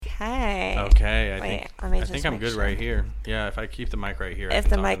Okay. Okay, Wait, let I me just think I'm make good sure. right here. Yeah, if I keep the mic right here. I If can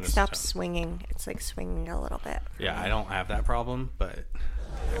the talk in mic this stops tone. swinging, it's like swinging a little bit. for Yeah, me. I don't have that problem, but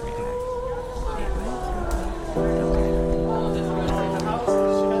I mean,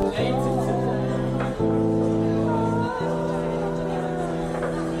 Wait, what is happening?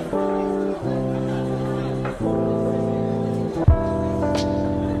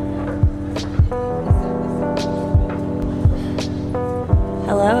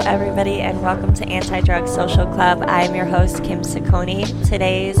 Hello, everybody, and welcome to Anti-Drug Social Club. I'm your host, Kim Ciccone.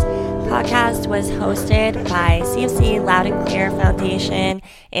 Today's podcast was hosted by CFC Loud and Clear Foundation.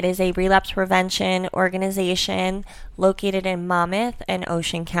 It is a relapse prevention organization located in Monmouth and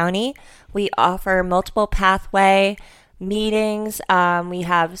Ocean County. We offer multiple pathway meetings. We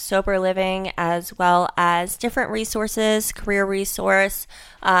have sober living as well as different resources, career resource,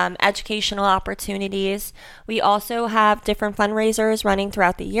 educational opportunities. We also have different fundraisers running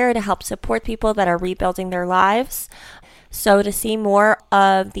throughout the year to help support people that are rebuilding their lives. So to see more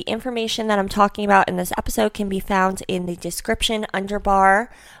of the information that I'm talking about in this episode can be found in the description underbar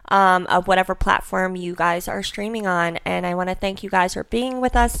of whatever platform you guys are streaming on. And I want to thank you guys for being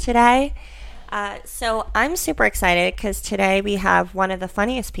with us today. So I'm super excited because today we have one of the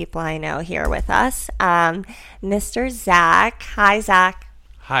funniest people I know here with us, Mr. Zach. Hi, Zach.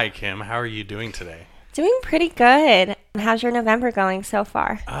 hi Kim, how are you doing today? Doing pretty good. How's your November going so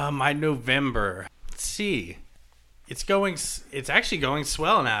far? My November. Let's see. It's actually going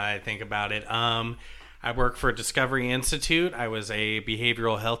swell now that I think about it. I work for Discovery Institute. I was a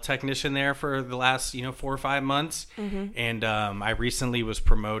behavioral health technician there for the last, 4 or 5 months. Mm-hmm. And I recently was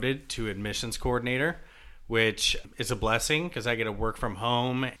promoted to admissions coordinator, which is a blessing because I get to work from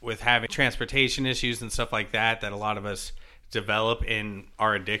home with having transportation issues and stuff like that a lot of us develop in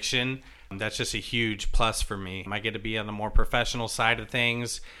our addiction. That's just a huge plus for me. I get to be on the more professional side of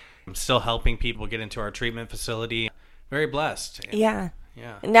things. I'm still helping people get into our treatment facility. Very blessed. Yeah.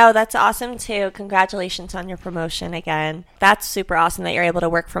 Yeah. No, that's awesome too. Congratulations on your promotion again. That's super awesome that you're able to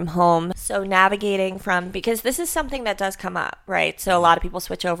work from home. So navigating because this is something that does come up, right? So a lot of people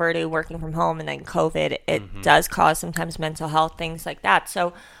switch over to working from home and then COVID, it does cause sometimes mental health, things like that.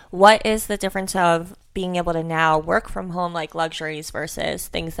 So what is the difference of being able to now work from home, like luxuries versus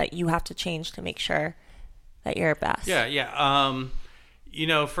things that you have to change to make sure that you're best? Yeah.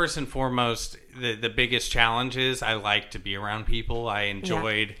 First and foremost, the biggest challenge is I like to be around people. I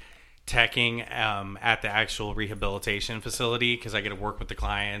enjoyed teching at the actual rehabilitation facility because I get to work with the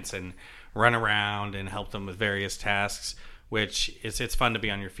clients and run around and help them with various tasks, which it's fun to be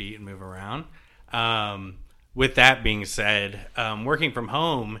on your feet and move around. With that being said, working from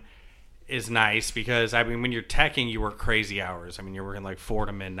home is nice because, when you're teching, you work crazy hours. You're working like 4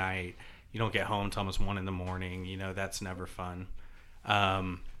 to midnight. You don't get home till almost 1 in the morning. That's never fun.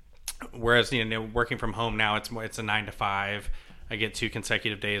 Whereas working from home now, it's a 9 to 5. I get 2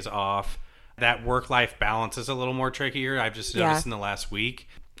 consecutive days off. That work-life balance is a little more trickier. I've just noticed in the last week.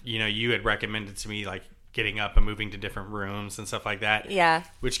 You had recommended to me like getting up and moving to different rooms and stuff like that. Yeah.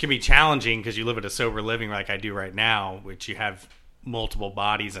 Which can be challenging because you live at a sober living like I do right now, which you have multiple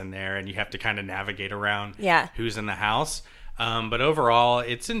bodies in there and you have to kind of navigate around who's in the house. But overall,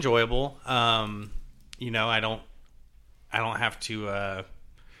 it's enjoyable. I don't have to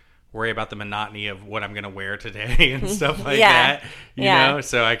worry about the monotony of what I'm going to wear today and stuff like that, you know?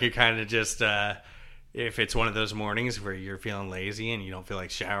 So I could kind of just, if it's one of those mornings where you're feeling lazy and you don't feel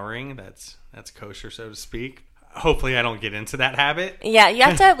like showering, that's kosher, so to speak. Hopefully I don't get into that habit. Yeah, you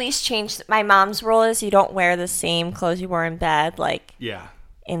have to at least change. My mom's rule is you don't wear the same clothes you wore in bed,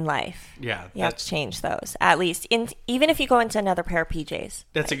 in life. Yeah. You have to change those, at least. Even if you go into another pair of PJs.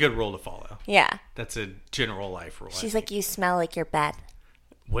 That's a good rule to follow. Yeah. That's a general life rule. She's like, you smell like your bed.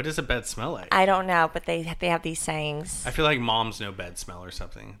 What does a bed smell like? I don't know, but they have these sayings. I feel like moms know bed smell or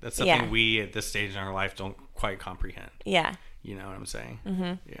something. That's something we, at this stage in our life, don't quite comprehend. Yeah. You know what I'm saying?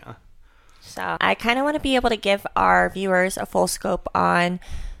 Mm-hmm. Yeah. So I kind of want to be able to give our viewers a full scope on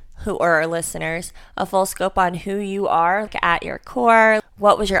or our listeners, a full scope on who you are at your core.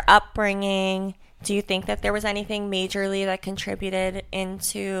 What was your upbringing? Do you think that there was anything majorly that contributed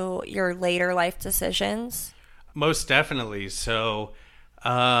into your later life decisions? Most definitely. So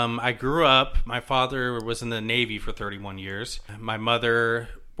I grew up, my father was in the Navy for 31 years. My mother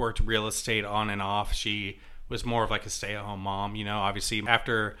worked real estate on and off. She was more of like a stay-at-home mom, obviously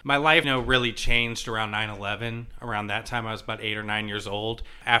after my life, really changed around 9/11. Around that time, I was about 8 or 9 years old.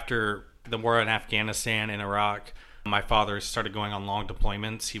 After the war in Afghanistan and Iraq, my father started going on long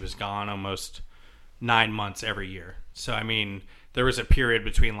deployments. He was gone almost 9 months every year. So, there was a period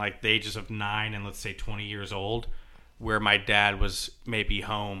between like the ages of 9 and let's say 20 years old where my dad was maybe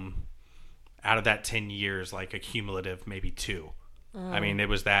home out of that 10 years, like a cumulative, maybe 2. I mean, it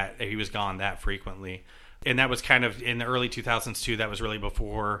was that he was gone that frequently. And that was kind of in the early 2000s too. That was really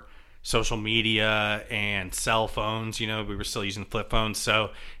before social media and cell phones. We were still using flip phones.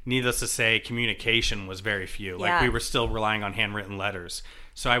 So needless to say, communication was very few. Yeah. Like we were still relying on handwritten letters.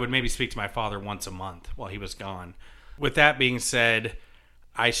 So I would maybe speak to my father once a month while he was gone. With that being said,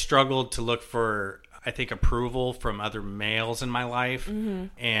 I struggled to look for, I think, approval from other males in my life,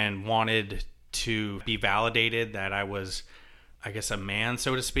 and wanted to be validated that I was, I guess, a man,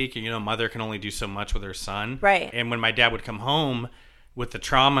 so to speak. A mother can only do so much with her son. Right. And when my dad would come home with the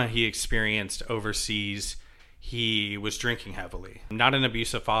trauma he experienced overseas, he was drinking heavily. Not an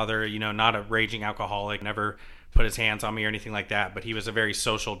abusive father, not a raging alcoholic, never put his hands on me or anything like that, but he was a very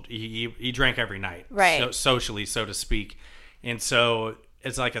social, he drank every night. Right. So, socially, so to speak. And so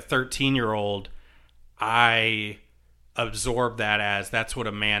as like a 13-year-old, I absorbed that as that's what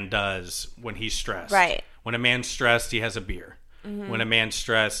a man does when he's stressed. Right. When a man's stressed, he has a beer. When a man's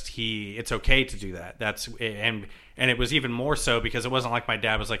stressed, it's okay to do that. And it was even more so because it wasn't like my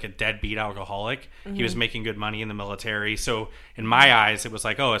dad was like a deadbeat alcoholic. He was making good money in the military. So in my eyes, it was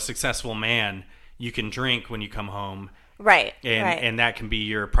like, oh, a successful man, you can drink when you come home. Right. And that can be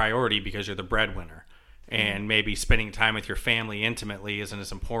your priority because you're the breadwinner. And maybe spending time with your family intimately isn't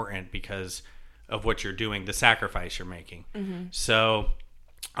as important because of what you're doing, the sacrifice you're making. So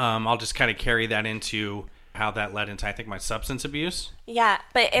I'll just kind of carry that into how that led into, I think, my substance abuse. Yeah,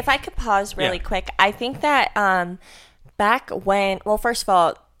 but if I could pause really quick, I think that back when, well, first of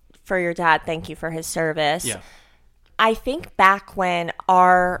all, for your dad, thank you for his service. Yeah. I think back when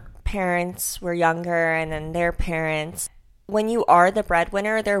our parents were younger and then their parents, when you are the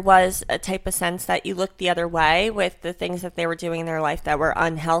breadwinner, there was a type of sense that you looked the other way with the things that they were doing in their life that were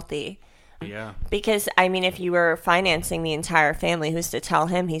unhealthy. Yeah. Because, I mean, if you were financing the entire family, who's to tell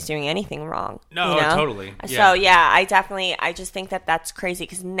him he's doing anything wrong? No, totally. Yeah. So, yeah, I just think that that's crazy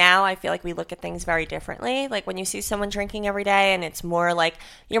because now I feel like we look at things very differently. Like when you see someone drinking every day and it's more like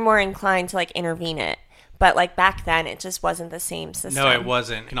you're more inclined to like intervene it. But like back then, it just wasn't the same system. No, it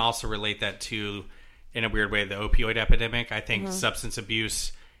wasn't. I can also relate that to, in a weird way, the opioid epidemic. I think substance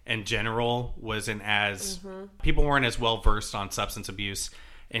abuse in general wasn't as, people weren't as well versed on substance abuse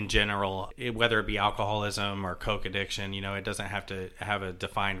in general, whether it be alcoholism or coke addiction. It doesn't have to have a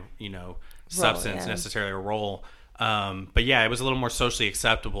defined, substance necessarily, a role. But yeah, it was a little more socially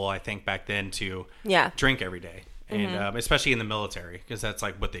acceptable, I think, back then to drink every day. And especially in the military, because that's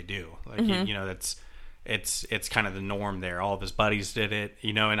like what they do. Like, that's, it's kind of the norm there. All of his buddies did it,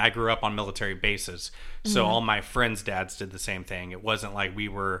 and I grew up on military bases. So all my friends' dads did the same thing. It wasn't like we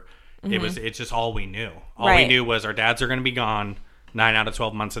were, it's just all we knew. All we knew was our dads are going to be gone 9 out of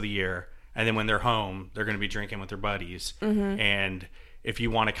 12 months of the year. And then when they're home, they're going to be drinking with their buddies. And if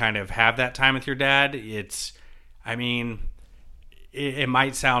you want to kind of have that time with your dad, it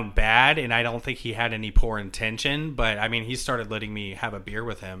might sound bad, and I don't think he had any poor intention, but I mean, he started letting me have a beer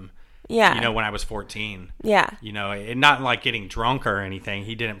with him. Yeah. When I was 14. Yeah. And not like getting drunk or anything.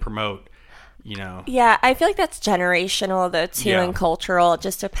 He didn't promote, Yeah, I feel like that's generational though too, and cultural,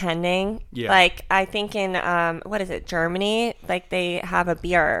 just depending. Yeah. Like I think in Germany, like they have a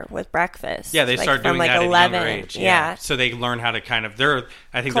beer with breakfast. Yeah, they like, start doing like that 11. at a younger age. Yeah. So they learn how to kind of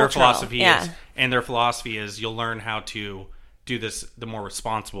I think Cultural, their philosophy yeah. is, and their philosophy is, you'll learn how to do this the more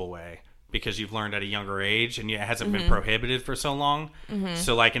responsible way because you've learned at a younger age and it hasn't been prohibited for so long.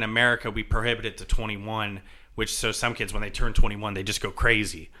 So like in America, we prohibit it to 21. So some kids, when they turn 21, they just go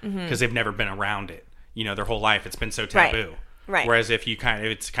crazy because they've never been around it. Their whole life, it's been so taboo. Right. Whereas if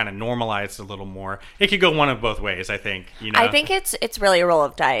it's kind of normalized a little more, it could go one of both ways. I think. I think it's really a roll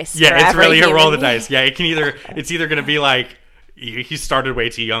of dice. Yeah, it's really a roll of the dice. Yeah, it's either going to be like, he started way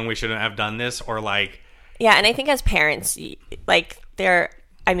too young, we shouldn't have done this, or like. Yeah, and I think as parents, like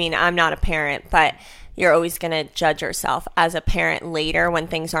I'm not a parent, but you're always going to judge yourself as a parent later when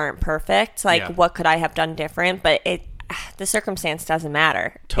things aren't perfect. Like, what could I have done different? But the circumstance doesn't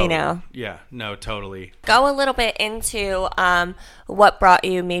matter, Totally. Yeah, no, totally. Go a little bit into what brought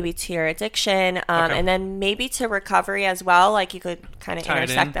you maybe to your addiction, and then maybe to recovery as well. Like, you could kind of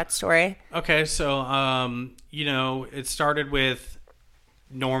intersect that story. Okay, so, it started with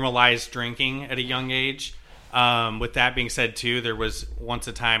normalized drinking at a young age. With that being said, too, there was once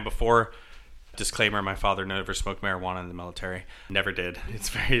a time before... Disclaimer, my father never smoked marijuana in the military. Never did. It's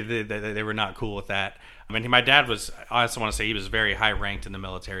they were not cool with that. I mean, my dad was, I also want to say he was very high ranked in the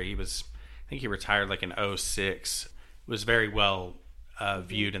military. I think he retired like in 2006. Was very well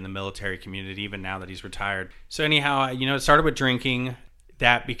viewed in the military community, even now that he's retired. So anyhow, it started with drinking.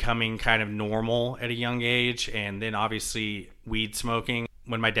 that becoming kind of normal at a young age. And then obviously weed smoking.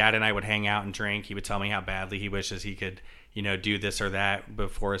 When my dad and I would hang out and drink, he would tell me how badly he wishes he could, do this or that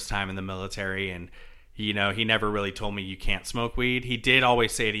before his time in the military. And, he never really told me you can't smoke weed. He did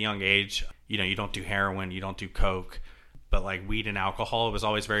always say at a young age, you don't do heroin, you don't do coke. But like weed and alcohol, it was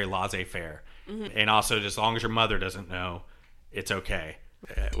always very laissez-faire. Mm-hmm. And also, just as long as your mother doesn't know, it's okay.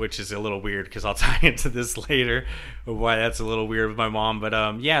 Which is a little weird because I'll tie into this later, why that's a little weird with my mom.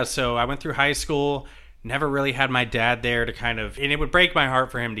 But so I went through high school, never really had my dad there to kind of, and it would break my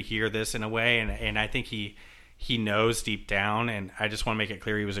heart for him to hear this in a way. And I think he knows deep down, and I just want to make it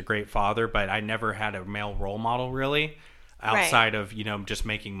clear he was a great father, but I never had a male role model really outside of, just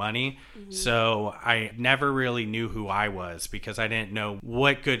making money. Mm-hmm. So I never really knew who I was because I didn't know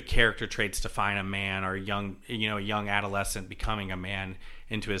what good character traits define a man or a young adolescent becoming a man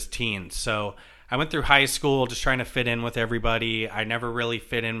into his teens. So I went through high school just trying to fit in with everybody. I never really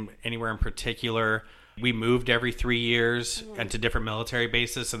fit in anywhere in particular. We moved every 3 years into different military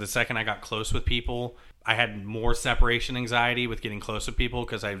bases. So the second I got close with people, I had more separation anxiety with getting close with people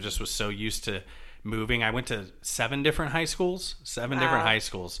because I just was so used to moving. I went to 7 different high schools.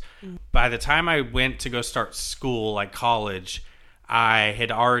 By the time I went to go start school, like college, I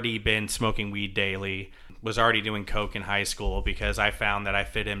had already been smoking weed daily, was already doing coke in high school because I found that I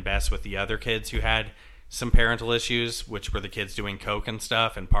fit in best with the other kids who had some parental issues, which were the kids doing coke and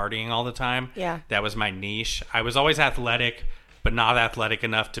stuff and partying all the time. Yeah. That was my niche. I was always athletic, but not athletic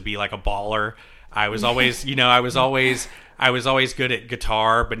enough to be like a baller. I was always, I was always good at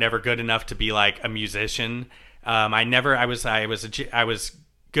guitar, but never good enough to be like a musician. I was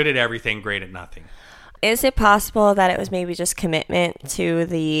good at everything, great at nothing. Is it possible that it was maybe just commitment to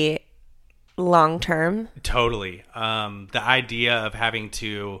the long term? Totally. The idea of having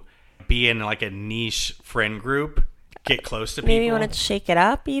to be in like a niche friend group, get close to people. Maybe you want to shake it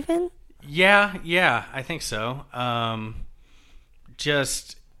up even? Yeah, I think so.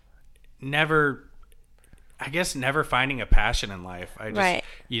 Just never finding a passion in life. I just, right.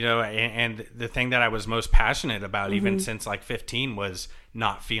 And the thing that I was most passionate about even since like 15 was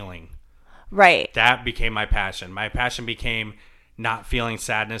not feeling. Right. That became my passion. My passion became not feeling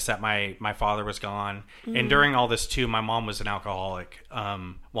sadness that my father was gone. Mm-hmm. And during all this too, my mom was an alcoholic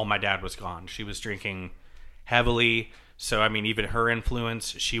while my dad was gone. She was drinking heavily. So, I mean, even her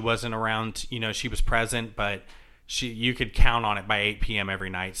influence, she wasn't around, she was present, but you could count on it by 8 p.m. every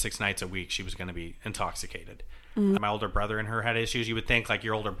night, 6 nights a week, she was going to be intoxicated. Mm-hmm. My older brother and her had issues. You would think like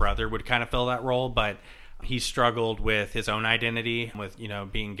your older brother would kind of fill that role, but he struggled with his own identity, with,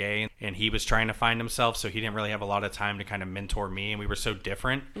 being gay, and he was trying to find himself. So he didn't really have a lot of time to kind of mentor me, and we were so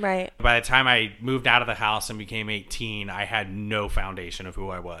different. Right. By the time I moved out of the house and became 18, I had no foundation of who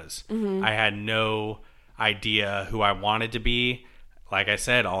I was. Mm-hmm. I had no idea who I wanted to be. Like I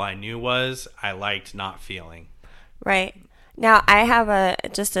said, all I knew was I liked not feeling. Right. Now, I have a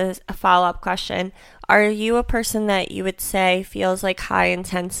follow-up question. Are you a person that you would say feels like high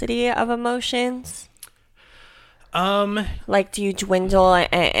intensity of emotions? Like, do you dwindle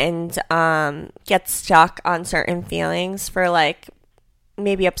and get stuck on certain feelings for like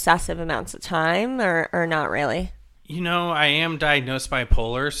maybe obsessive amounts of time or not really? I am diagnosed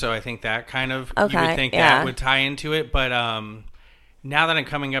bipolar, so I think that kind of, you would think that would tie into it. But now that I'm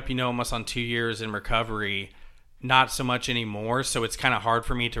coming up, almost on 2 years in recovery, not so much anymore. So it's kind of hard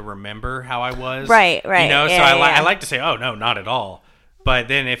for me to remember how I was. Right. So I like to say, oh, no, not at all. But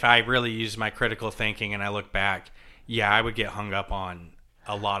then if I really use my critical thinking and I look back, I would get hung up on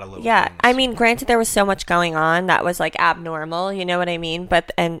a lot of little things. I mean, granted, there was so much going on that was like abnormal, you know what I mean?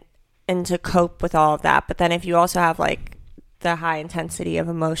 But and to cope with all of that. But then if you also have like the high intensity of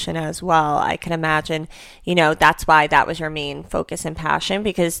emotion as well, I can imagine, that's why that was your main focus and passion,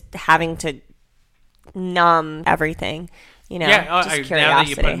 because having to numb everything, just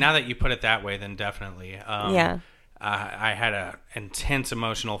curiosity. Now that you put it that way, then definitely. I had an intense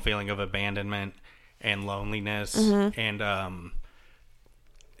emotional feeling of abandonment and loneliness, and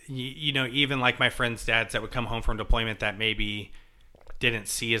even like my friends' dads that would come home from deployment that maybe didn't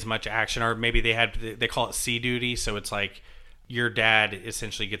see as much action, or maybe they call it sea duty, so it's like your dad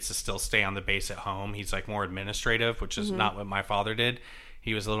essentially gets to still stay on the base at home. He's like more administrative, which is not what my father did.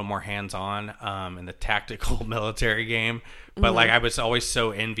 He was a little more hands-on in the tactical military game, but like I was always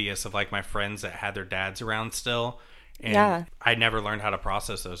so envious of like my friends that had their dads around still. And I never learned how to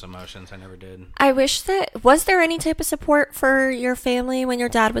process those emotions. I never did. I wish was there any type of support for your family when your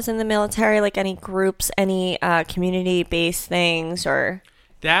dad was in the military? Like any groups, any community-based things, or?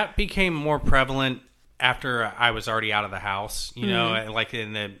 That became more prevalent after I was already out of the house. Like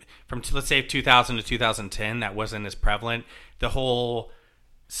from let's say 2000 to 2010, that wasn't as prevalent. The whole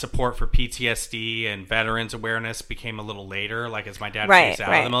support for PTSD and veterans awareness became a little later, like as my dad Right, phased out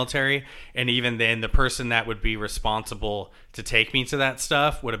right. of the military. And even then, the person that would be responsible to take me to that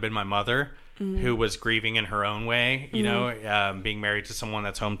stuff would have been my mother, who was grieving in her own way, you know, being married to someone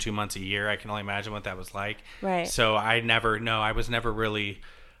that's home 2 months a year. I can only imagine what that was like. Right. So I was never really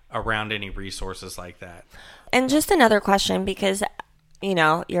around any resources like that. And just another question, because, you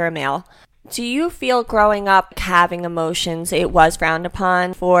know, you're a male. Do you feel growing up having emotions, it was frowned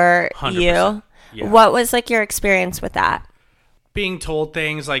upon for 100%. you? Yeah. What was like your experience with that? Being told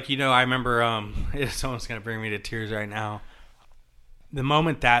things like, you know, I remember, it's almost going to bring me to tears right now. The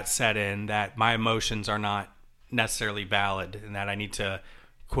moment that set in, that my emotions are not necessarily valid and that I need to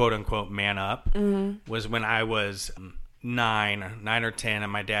quote unquote man up, was when I was 9 or 10,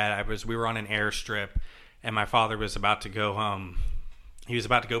 and my dad, we were on an airstrip, and my father was about to go he was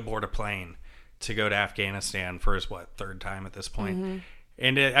about to go board a plane to go to Afghanistan for his third time at this point.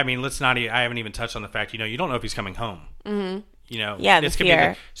 And I haven't even touched on the fact, you know, you don't know if he's coming home. You know, Yeah, the this could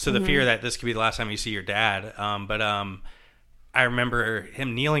fear. be the fear that this could be the last time you see your dad. But I remember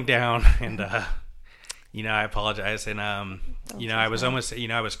him kneeling down, and you know, I apologize, and you know, I was almost, you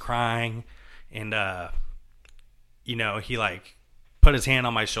know, I was crying, and you know, he like put his hand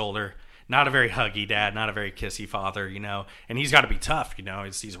on my shoulder. Not a very huggy dad, not a very kissy father, you know, and he's got to be tough, you know.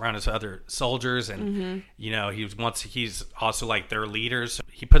 He's around his other soldiers, and you know, he's also like their leaders.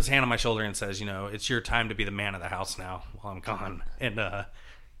 He puts his hand on my shoulder and says, you know, it's your time to be the man of the house now while I'm gone. And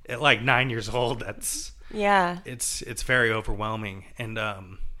at like 9 years old, it's very overwhelming, and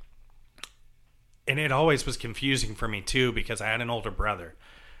it always was confusing for me too, because I had an older brother,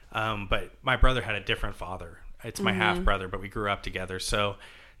 but my brother had a different father. It's my half brother, but we grew up together, so.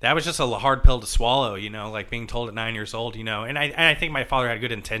 That was just a hard pill to swallow, you know, like being told at 9 years old, you know. And I think my father had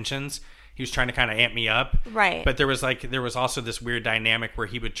good intentions. He was trying to kind of amp me up. Right. But there was also this weird dynamic where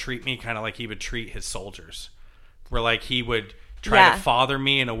he would treat me kind of like he would treat his soldiers. Where like he would try to father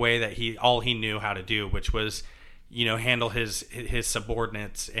me in a way that all he knew how to do, which was, you know, handle his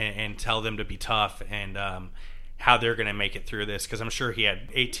subordinates and tell them to be tough and how they're going to make it through this. Because I'm sure he had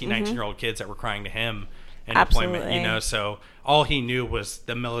 18, 19-year-old kids that were crying to him. And deployment, you know, so all he knew was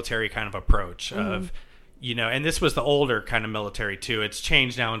the military kind of approach of, you know, and this was the older kind of military too. It's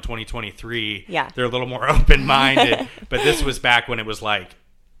changed now in 2023. Yeah. They're a little more open-minded, but this was back when it was like,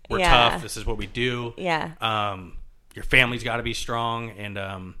 we're tough. This is what we do. Yeah. Your family's got to be strong. And,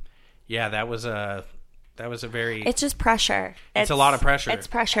 that was a very... It's just pressure. It's a lot of pressure. It's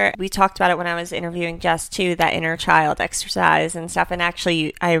pressure. We talked about it when I was interviewing Jess too, that inner child exercise and stuff. And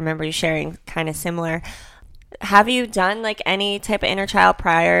actually, I remember you sharing kind of similar. Have you done like any type of inner child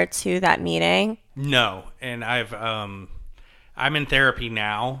prior to that meeting? No. And I'm in therapy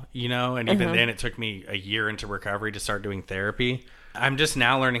now, you know, and even then it took me a year into recovery to start doing therapy. I'm just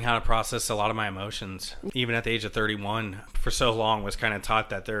now learning how to process a lot of my emotions. Even at the age of 31, for so long was kind of taught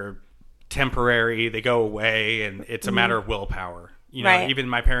that they're temporary, they go away, and it's a matter of willpower. You know, even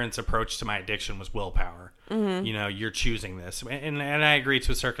my parents' approach to my addiction was willpower. You know, you're choosing this. And I agree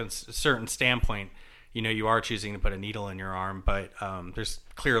to a certain standpoint. You know, you are choosing to put a needle in your arm, but there's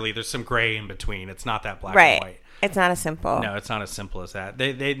some gray in between. It's not that black and white. It's not as simple. No, it's not as simple as that.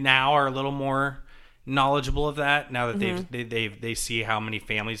 They now are a little more knowledgeable of that now that they see how many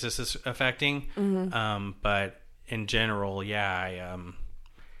families this is affecting. But in general, I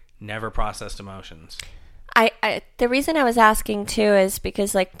never processed emotions. I the reason I was asking too is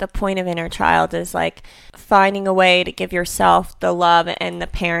because like the point of inner child is like finding a way to give yourself the love and the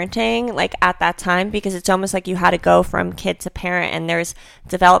parenting like at that time, because it's almost like you had to go from kid to parent, and there's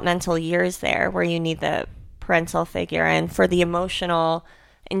developmental years there where you need the parental figure, and for the emotional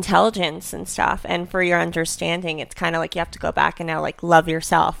intelligence and stuff and for your understanding, it's kind of like you have to go back and now like love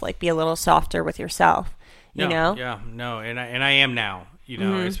yourself, like be a little softer with yourself, you know? And I am now. You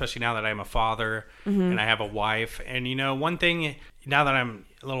know, especially now that I'm a father and I have a wife. And, you know, one thing, now that I'm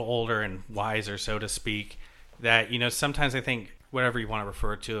a little older and wiser, so to speak, that, you know, sometimes I think whatever you want to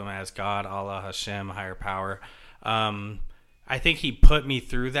refer to him as, God, Allah, Hashem, higher power, I think he put me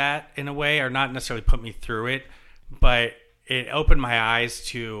through that in a way, or not necessarily put me through it, but it opened my eyes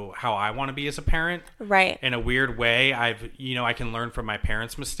to how I want to be as a parent. Right. In a weird way, I can learn from my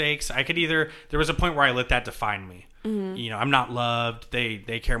parents' mistakes. There was a point where I let that define me. You know, I'm not loved.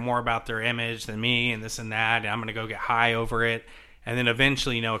 They care more about their image than me, and this and that, and I'm going to go get high over it. And then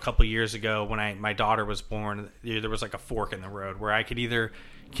eventually, you know, a couple of years ago when my daughter was born, there was like a fork in the road where I could either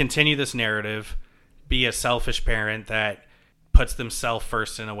continue this narrative, be a selfish parent that puts themselves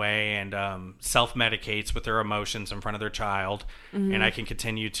first in a way and self-medicates with their emotions in front of their child, and I can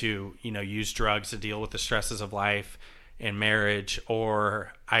continue to, you know, use drugs to deal with the stresses of life in marriage,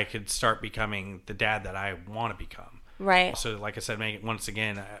 or I could start becoming the dad that I want to become. Right. So like I said, once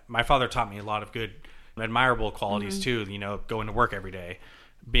again, my father taught me a lot of good, admirable qualities too, going to work every day,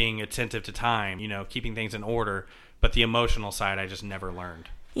 being attentive to time, keeping things in order. But the emotional side, I just never learned.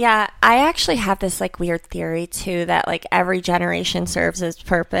 Yeah, I actually have this like weird theory too that like every generation serves its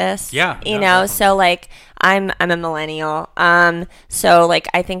purpose. Yeah, definitely. So like I'm a millennial. So like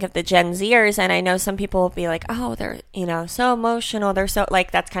I think of the Gen Zers, and I know some people will be like, oh, they're so emotional. They're so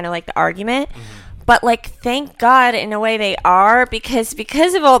like that's kind of like the argument. But like, thank God in a way they are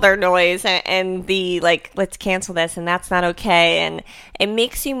because of all their noise and the like, let's cancel this and that's not okay. And it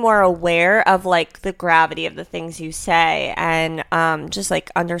makes you more aware of like the gravity of the things you say and just like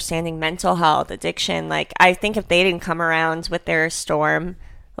understanding mental health, addiction. Like I think if they didn't come around with their storm,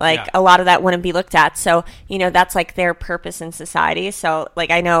 like a lot of that wouldn't be looked at. So, that's like their purpose in society. So like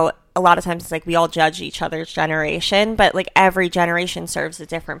I know a lot of times it's like we all judge each other's generation, but like every generation serves a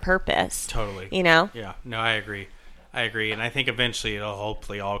different purpose. Totally. Yeah. No, I agree. And I think eventually it'll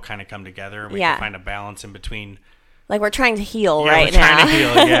hopefully all kind of come together and we can find a balance in between. Like we're trying to heal right now. Trying to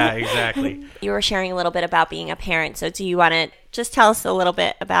heal. Yeah, exactly. You were sharing a little bit about being a parent. So do you want to just tell us a little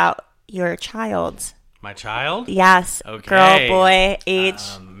bit about your child? My child? Yes. Okay. Girl, boy, age?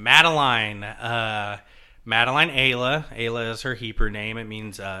 Madeline. Madeline Ayla. Ayla is her Hebrew name. It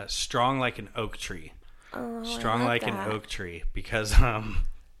means strong like an oak tree. Oh, strong like that. an oak tree. Because,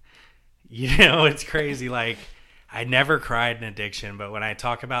 it's crazy. Like, I never cried in addiction, but when I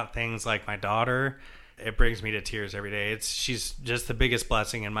talk about things like my daughter, it brings me to tears every day. She's just the biggest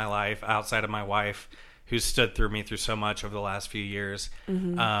blessing in my life outside of my wife, who's stood through me through so much over the last few years.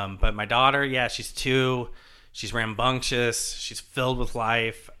 But my daughter, she's 2. She's rambunctious. She's filled with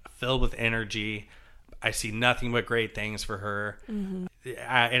life, filled with energy. I see nothing but great things for her.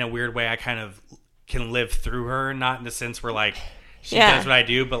 In a weird way, I kind of can live through her, not in the sense where like she does what I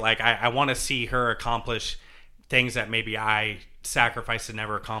do, but like I want to see her accomplish things that maybe I sacrificed to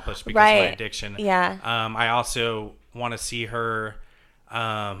never accomplish because of my addiction. Yeah. I also want to see her.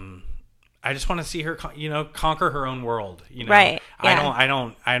 I just want to see her, conquer her own world. Right.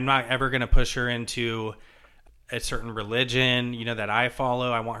 Yeah. I'm not ever going to push her into a certain religion, that I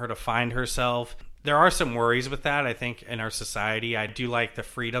follow. I want her to find herself. There are some worries with that, I think, in our society. I do like the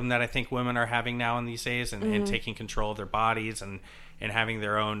freedom that I think women are having now in these days and taking control of their bodies and having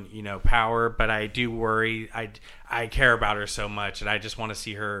their own, power. But I do worry. I care about her so much, and I just want to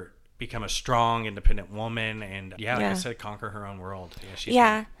see her become a strong, independent woman and, like I said, conquer her own world.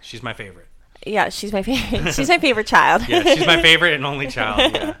 She's my favorite. Yeah, she's my favorite. She's my favorite child. Yeah, she's my favorite and only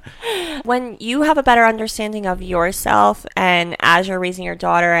child. Yeah. When you have a better understanding of yourself, and as you're raising your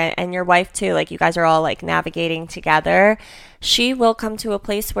daughter and your wife too, like you guys are all like navigating together, she will come to a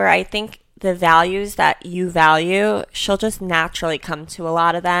place where I think the values that you value, she'll just naturally come to a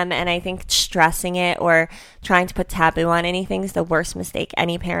lot of them. And I think stressing it or trying to put taboo on anything is the worst mistake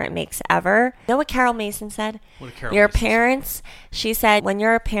any parent makes ever. You know what Carol Mason said? What did Carol Your Mason parents, say? She said, when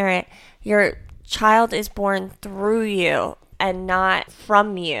you're a parent, your child is born through you and not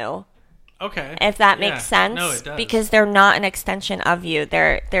from you. Okay. If that makes sense. No, it does. Because they're not an extension of you.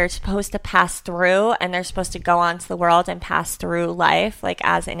 They're supposed to pass through, and they're supposed to go on to the world and pass through life like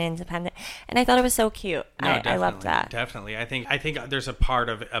as an independent. And I thought it was so cute. No, I loved that. Definitely. I think there's a part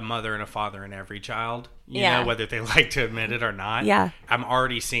of a mother and a father in every child, you know, whether they like to admit it or not. Yeah. I'm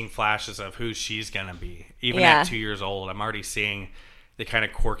already seeing flashes of who she's going to be. Even at 2 years old, I'm already seeing the kind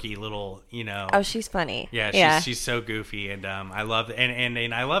of quirky little, Oh, she's funny. Yeah, she's so goofy, and I love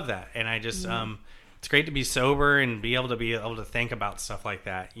and I love that, and I just it's great to be sober and be able to think about stuff like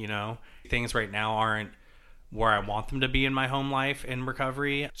that. Things right now aren't where I want them to be in my home life in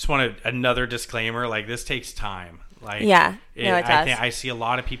recovery. Just want another disclaimer, like this takes time. Like it does. I see a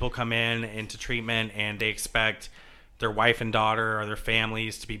lot of people come into treatment and they expect their wife and daughter or their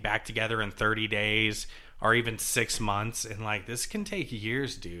families to be back together in 30 days. Or even 6 months, and like this can take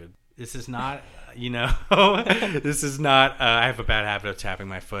years, dude. This is not, this is not. I have a bad habit of tapping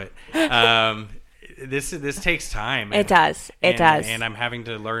my foot. This takes time. It does. It does. And I'm having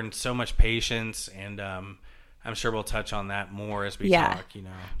to learn so much patience, and I'm sure we'll touch on that more as we talk.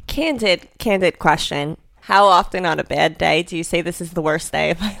 Candid question: how often on a bad day do you say this is the worst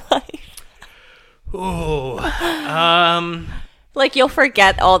day of my life? Oh, Like you'll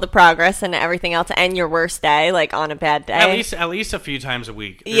forget all the progress and everything else and your worst day, like on a bad day. At least a few times a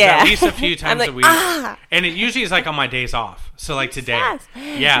week. At least a few times a week. And it usually is like on my days off. So like today.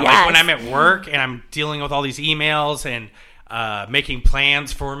 Like when I'm at work and I'm dealing with all these emails and making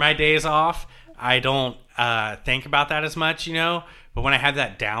plans for my days off, I don't think about that as much, But when I have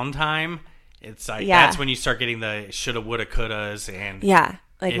that downtime It's like that's when you start getting the shoulda, woulda, couldas, and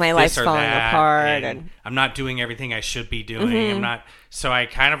like my life's falling apart, and I'm not doing everything I should be doing. I'm not. So I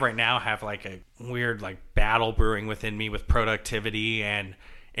kind of right now have like a weird like battle brewing within me with productivity and.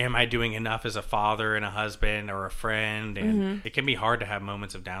 Am I doing enough as a father and a husband or a friend? And it can be hard to have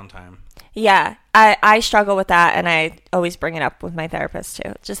moments of downtime. Yeah, I struggle with that, and I always bring it up with my therapist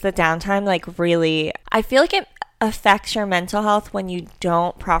too. Just the downtime, like really, I feel like it affects your mental health when you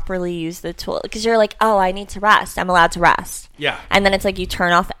don't properly use the tool. Because you're like, oh, I need to rest. I'm allowed to rest. Yeah. And then it's like you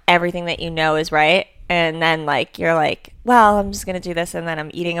turn off everything that you know is right. And then like you're like, well, I'm just going to do this. And then I'm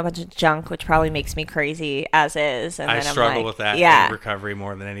eating a bunch of junk, which probably makes me crazy as is. And I then struggle with that in recovery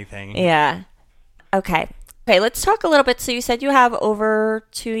more than anything. Yeah. Okay, let's talk a little bit. So you said you have over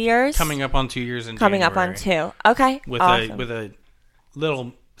 2 years? Coming up on 2 years in Coming January. up on 2. Okay, with awesome. with a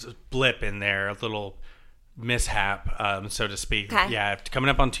little blip in there, a little mishap, so to speak. Okay. Yeah, coming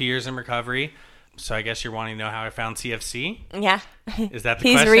up on 2 years in recovery. So I guess you're wanting to know how I found CFC? Yeah. Is that the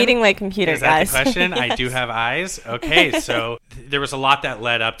He's question? reading my computer, guys. Is that the question? Yes. I do have eyes. Okay, so there was a lot that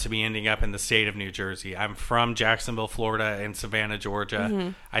led up to me ending up in the state of New Jersey. I'm from Jacksonville, Florida, and Savannah,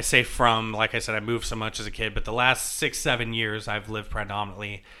 Georgia. I say from, like I said, I moved so much as a kid, but the last 6-7 years I've lived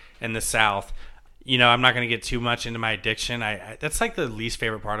predominantly in the South. You know, I'm not going to get too much into my addiction. I that's like the least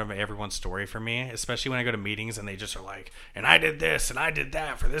favorite part of everyone's story for me, especially when I go to meetings and they just are like, and I did this and I did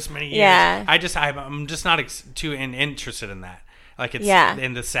that for this many years. Yeah. I'm just not too interested in that. Like it's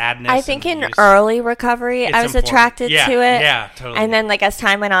in the sadness. I think in early recovery, I was attracted to it. Yeah, totally. And then like as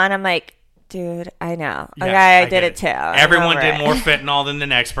time went on, I'm like, dude, I know. Yeah, okay, I did it too. Everyone did more fentanyl than the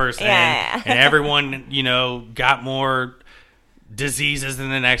next person. Yeah. And everyone, got more diseases than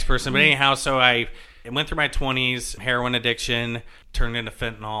the next person. But anyhow, so I went through my 20s, heroin addiction, turned into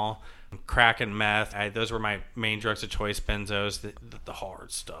fentanyl, crack and meth. Those were my main drugs of choice. Benzos, the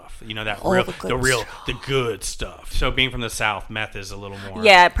hard stuff. You know, the good stuff. So being from the South, meth is a little more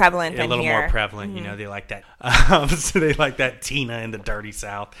prevalent. A little more prevalent. You know, they like that. So they like that Tina in the dirty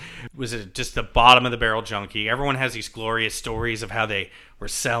South. Was it just the bottom of the barrel junkie? Everyone has these glorious stories of how they were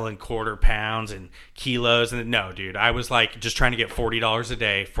selling quarter pounds and kilos. And no, dude, I was like just trying to get $40 a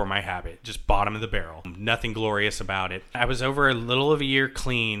day for my habit. Just bottom of the barrel. Nothing glorious about it. I was over a little of a year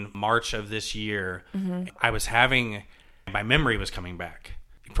clean, March of this year. I was my memory was coming back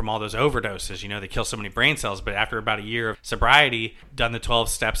from all those overdoses. You know, they kill so many brain cells. But after about a year of sobriety, done the 12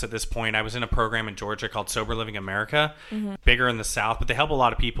 steps at this point, I was in a program in Georgia called Sober Living America, bigger in the South, but they help a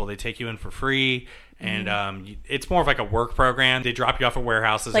lot of people. They take you in for free. And it's more of like a work program. They drop you off at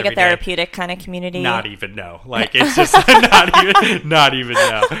warehouses like every a therapeutic kind of community. Not even no. Like it's just not even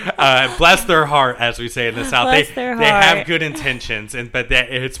no. Bless their heart, as we say in the South. Bless their they heart. have good intentions, but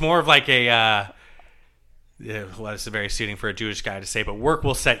it's more of like a. Well, it's very suiting for a Jewish guy to say, but work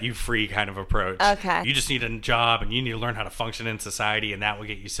will set you free kind of approach. Okay. You just need a job and you need to learn how to function in society, and that will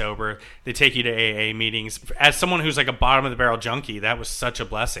get you sober. They take you to AA meetings. As someone who's like a bottom of the barrel junkie, that was such a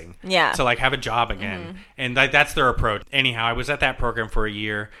blessing. Yeah. To like have a job again. And that's their approach. Anyhow, I was at that program for a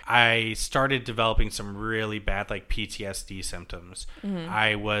year. I started developing some really bad like PTSD symptoms.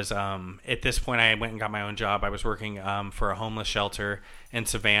 I was, at this point, I went and got my own job. I was working for a homeless shelter in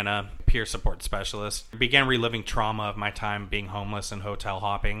Savannah, peer support specialist. I began reliving trauma of my time being homeless and hotel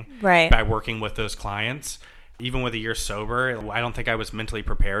hopping by working with those clients. Even with a year sober, I don't think I was mentally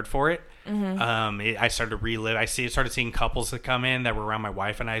prepared for it. I started to relive. Started seeing couples that come in that were around my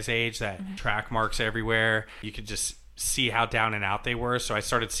wife and I's age, that track marks everywhere. You could just see how down and out they were. So I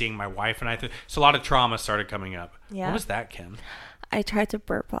started seeing my wife and I. So a lot of trauma started coming up. Yeah. What was that, Kim? I tried to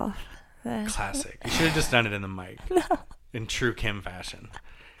burp off. Classic. You should have just done it in the mic. No. In true Kim fashion.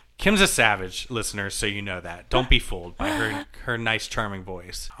 Kim's a savage, listeners, so you know that. Don't be fooled by her nice, charming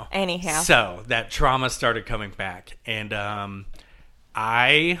voice. Anyhow. So that trauma started coming back, and and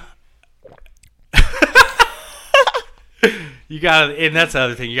that's the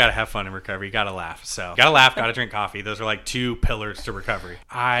other thing. You gotta have fun in recovery. You gotta laugh. So gotta laugh, gotta drink coffee. Those are like two pillars to recovery.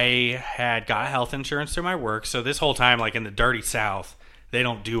 I had got health insurance through my work, so this whole time, like in the dirty South, they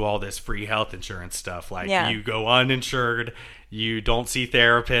don't do all this free health insurance stuff. Like you go uninsured, you don't see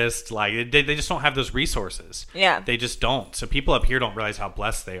therapists. Like they just don't have those resources. Yeah. They just don't. So people up here don't realize how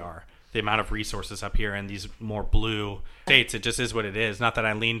blessed they are. The amount of resources up here in these more blue states, it just is what it is. Not that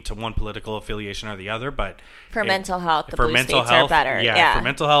I lean to one political affiliation or the other, but for mental health, the blue states are better. Yeah, for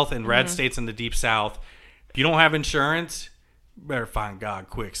mental health in red states in the deep South, if you don't have insurance, you better find God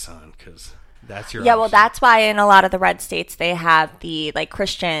quick, son, because that's your option. Well, that's why in a lot of the red states they have the like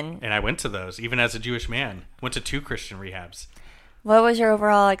Christian. And I went to those, even as a Jewish man. Went to 2 Christian rehabs. What was your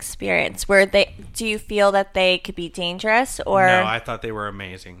overall experience? Do you feel that they could be dangerous or? No, I thought they were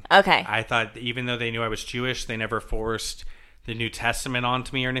amazing. Okay. I thought even though they knew I was Jewish, they never forced the New Testament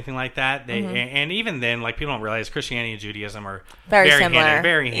onto me or anything like that. They and even then, like, people don't realize Christianity and Judaism are very similar,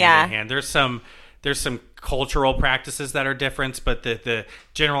 hand in hand. There's some cultural practices that are different, but the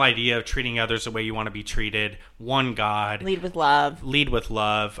general idea of treating others the way you want to be treated, one God, lead with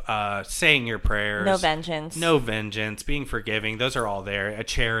love, saying your prayers, no vengeance, being forgiving, those are all there. A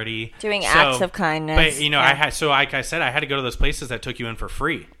charity, doing acts of kindness. But like I said, I had to go to those places that took you in for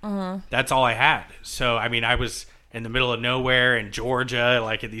free. That's all I had. So I mean, I was in the middle of nowhere in Georgia,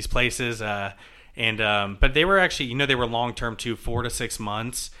 like at these places, but they were actually, they were long term too, 4 to 6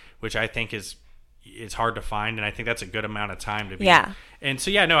 months, which I think it's hard to find, and I think that's a good amount of time to be. Yeah. And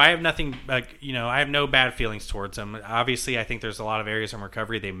so I have nothing, I have no bad feelings towards them. Obviously, I think there's a lot of areas in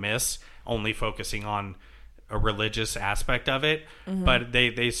recovery they miss, only focusing on a religious aspect of it. But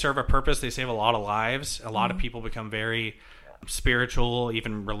they serve a purpose. They save a lot of lives. A lot of people become very spiritual,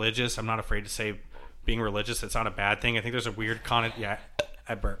 even religious. I'm not afraid to say being religious, it's not a bad thing. I think there's a weird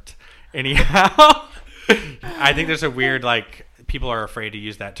I burped. Anyhow, I think there's a weird, people are afraid to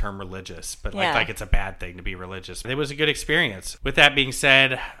use that term religious, but like it's a bad thing to be religious. It was a good experience. With that being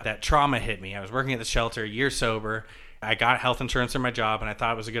said, that trauma hit me. I was working at the shelter, a year sober. I got health insurance in my job, and I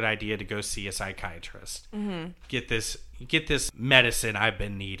thought it was a good idea to go see a psychiatrist. Get this medicine I've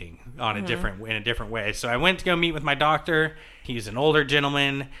been needing in a different way. So I went to go meet with my doctor. He's an older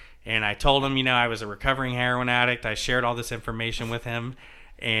gentleman, and I told him, I was a recovering heroin addict. I shared all this information with him,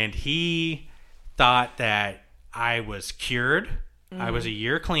 and he thought that I was cured. I was a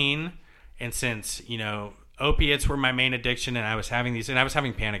year clean, and since opiates were my main addiction, and I was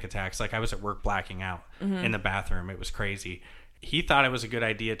having panic attacks, like I was at work blacking out in the bathroom. It was crazy. He thought it was a good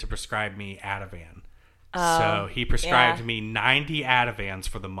idea to prescribe me Ativan. So he prescribed me 90 Ativans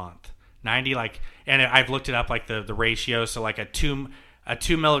for the month. 90, and I've looked it up, the ratio. So a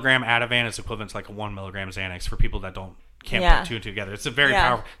 2 milligram Ativan is equivalent to a 1 milligram Xanax for people that can't put two and two together. It's a very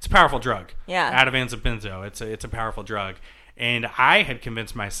powerful drug. Yeah. Ativan's a benzo. It's a powerful drug. And I had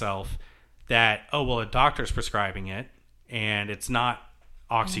convinced myself that, a doctor's prescribing it, and it's not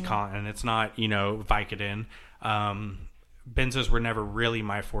OxyContin, it's not, Vicodin. Benzos were never really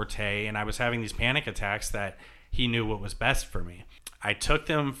my forte, and I was having these panic attacks that he knew what was best for me. I took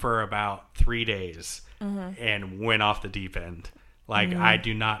them for about 3 days and went off the deep end. I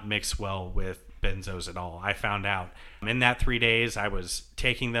do not mix well with benzos at all. I found out in that 3 days I was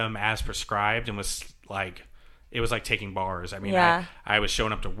taking them as prescribed, and was it was like taking bars. I mean, I was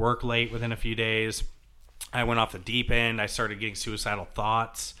showing up to work late within a few days. I went off the deep end. I started getting suicidal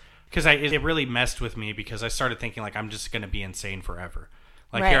thoughts because it really messed with me, because I started thinking I'm just going to be insane forever.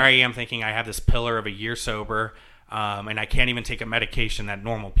 Here I am thinking I have this pillar of a year sober, and I can't even take a medication that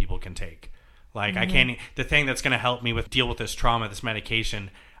normal people can take. I can't, the thing that's going to help me deal with this trauma, this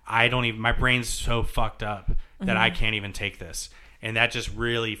medication, my brain's so fucked up that I can't even take this. And that just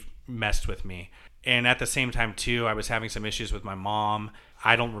really messed with me. And at the same time, too, I was having some issues with my mom.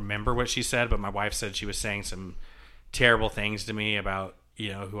 I don't remember what she said, but my wife said she was saying some terrible things to me about,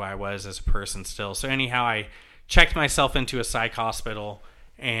 who I was as a person still. So anyhow, I checked myself into a psych hospital,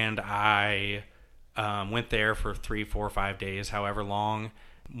 and I went there for 3, 4, 5 days, however long.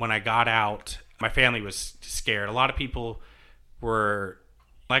 When I got out, my family was scared. A lot of people were,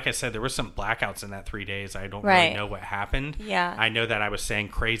 like I said, there were some blackouts in that 3 days. I don't really know what happened. Yeah. I know that I was saying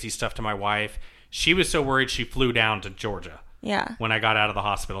crazy stuff to my wife. She was so worried she flew down to Georgia. Yeah. When I got out of the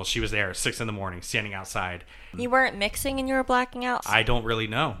hospital, she was there 6 a.m, standing outside. You weren't mixing and you were blacking out? I don't really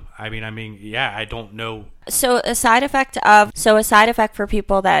know. I don't know. So a side effect for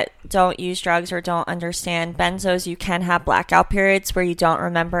people that don't use drugs or don't understand benzos, you can have blackout periods where you don't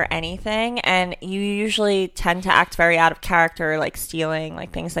remember anything, and you usually tend to act very out of character, like stealing,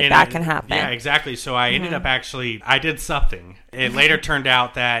 things like that can happen. Yeah, exactly. So I ended up I did something. It later turned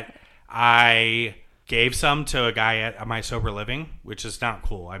out that I gave some to a guy at my sober living, which is not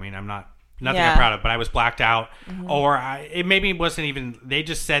cool. I mean, I'm nothing I'm proud of, but I was blacked out, or it wasn't even. They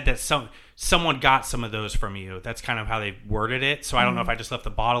just said that someone got some of those from you. That's kind of how they worded it. So I don't know if I just left the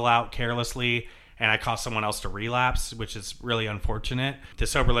bottle out carelessly and I caused someone else to relapse, which is really unfortunate. The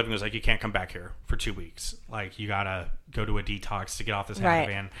sober living was you can't come back here for 2 weeks. You gotta go to a detox to get off this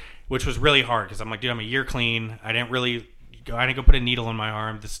Ativan, which was really hard because I'm like, dude, I'm a year clean. I didn't go put a needle in my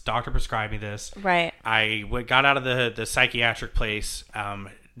arm. This doctor prescribed me this. Right. I got out of the psychiatric place.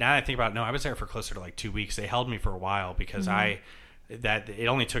 Now that I think about it, no, I was there for closer to 2 weeks. They held me for a while because that it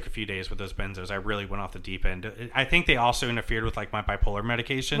only took a few days with those benzos. I really went off the deep end. I think they also interfered with like my bipolar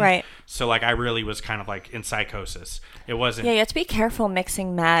medication. Right. So like I really was kind of like in psychosis. It wasn't. Yeah, you have to be careful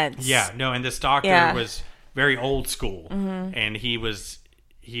mixing meds. Yeah, no, and this doctor was very old school, and he was.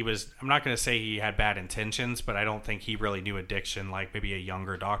 I'm not going to say he had bad intentions, but I don't think he really knew addiction like maybe a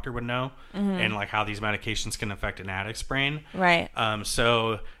younger doctor would know, and like how these medications can affect an addict's brain. Right.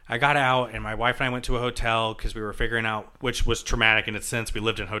 So I got out, and my wife and I went to a hotel because we were figuring out, which was traumatic in its sense. We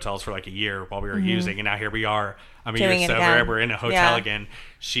lived in hotels for like a year while we were using, and now here we are. I'm a year sober. We're in a hotel again.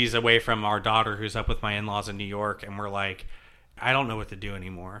 She's away from our daughter who's up with my in-laws in New York, and we're like, I don't know what to do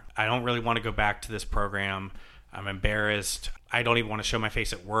anymore. I don't really want to go back to this program. I'm embarrassed. I don't even want to show my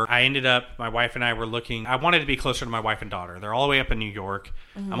face at work. I ended up, my wife and I were looking, I wanted to be closer to my wife and daughter. They're all the way up in New York.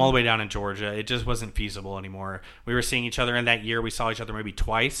 I'm all the way down in Georgia. It just wasn't feasible anymore. We were seeing each other in that year. We saw each other maybe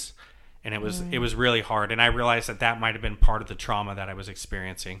twice, and it was really hard. And I realized that might have been part of the trauma that I was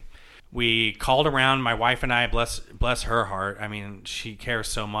experiencing. We called around, my wife and I, bless her heart. I mean, she cares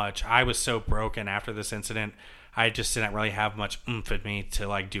so much. I was so broken after this incident. I just didn't really have much oomph in me to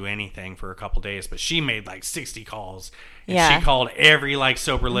like do anything for a couple days, but she made like 60 calls. And she called every like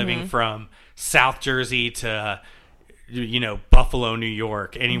sober living from South Jersey to, Buffalo, New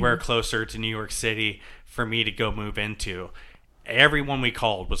York, anywhere closer to New York City for me to go move into. Everyone we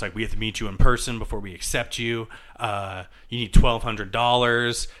called was like, we have to meet you in person before we accept you. You need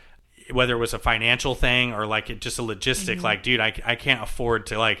 $1,200. Whether it was a financial thing or like just a logistic, like, dude, I can't afford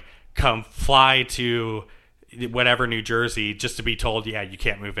to like come fly to whatever New Jersey just to be told, yeah, you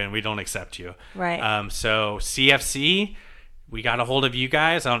can't move in, we don't accept you. Right. So CFC, we got a hold of you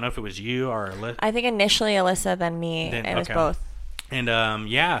guys. I don't know if it was you or Alyssa. I think initially Alyssa, then me. It was both. And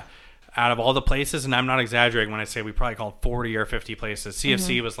out of all the places, and I'm not exaggerating when I say we probably called 40 or 50 places,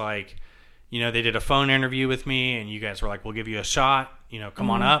 CFC was like, they did a phone interview with me, and you guys were like, we'll give you a shot, come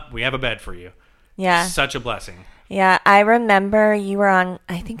on up, we have a bed for you. Yeah. Such a blessing. Yeah, I remember you were on,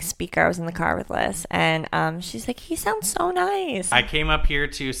 I think, speaker. I was in the car with Liz, and she's like, he sounds so nice. I came up here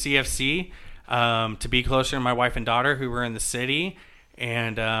to CFC to be closer to my wife and daughter who were in the city,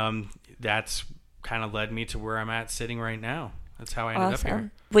 and that's kind of led me to where I'm at sitting right now. That's how I ended up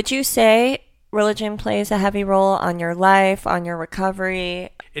here. Would you say religion plays a heavy role on your life, on your recovery?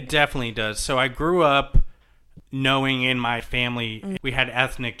 It definitely does. So I grew up knowing in my family we had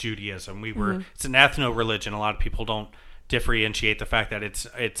ethnic Judaism. It's an ethno religion. A lot of people don't differentiate the fact that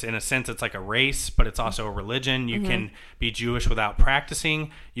it's in a sense it's like a race, but it's also a religion. You can be Jewish without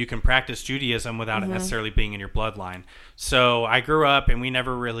practicing. You can practice Judaism without it necessarily being in your bloodline. So I grew up, and we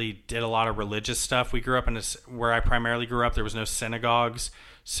never really did a lot of religious stuff. We grew up where I primarily grew up. There was no synagogues,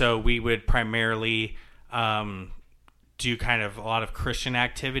 so we would primarily do kind of a lot of Christian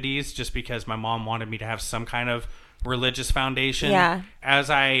activities just because my mom wanted me to have some kind of religious foundation. Yeah. As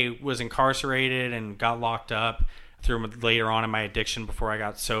I was incarcerated and got locked up through later on in my addiction before I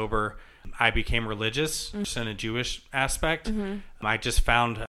got sober, I became religious just in a Jewish aspect. I just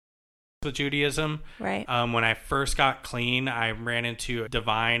found with Judaism. Right. When I first got clean, I ran into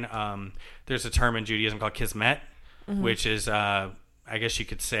divine, there's a term in Judaism called kismet, which is I guess you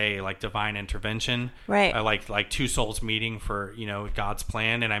could say like divine intervention, right? Like two souls meeting for God's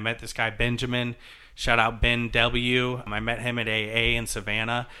plan. And I met this guy Benjamin, shout out Ben W. I met him at AA in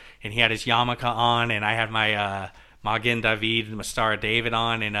Savannah, and he had his yarmulke on, and I had my Magen David and my Star of David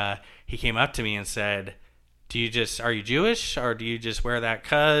on, and he came up to me and said, are you Jewish, or do you just wear that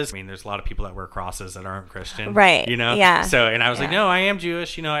cuz? I mean, there's a lot of people that wear crosses that aren't Christian, right? Yeah. So, and I was like, no, I am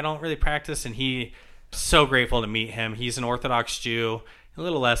Jewish. I don't really practice. And so grateful to meet him. He's an Orthodox Jew, a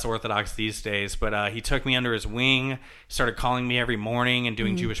little less Orthodox these days, but he took me under his wing, started calling me every morning and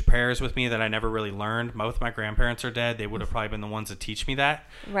doing Jewish prayers with me that I never really learned. Both my grandparents are dead. They would have probably been the ones to teach me that.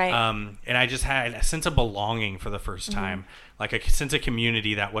 Right. And I just had a sense of belonging for the first time, like a sense of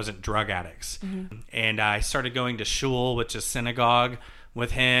community that wasn't drug addicts. And I started going to shul, which is synagogue,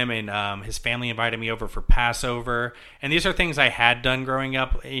 with him, and his family invited me over for Passover. And these are things I had done growing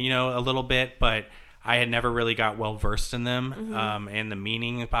up, a little bit, but I had never really got well versed in them, and the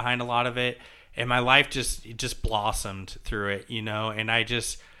meaning behind a lot of it. And my life just blossomed through it, and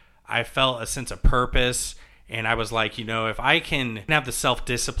I felt a sense of purpose. And I was like, if I can have the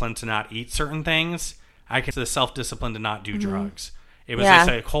self-discipline to not eat certain things, I can have the self-discipline to not do drugs. It was just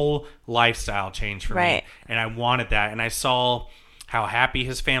a whole lifestyle change for me. And I wanted that. And I saw how happy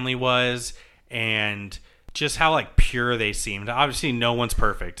his family was, and just how like pure they seemed. Obviously no one's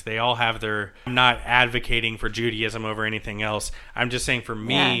perfect. They all have I'm not advocating for Judaism over anything else. I'm just saying for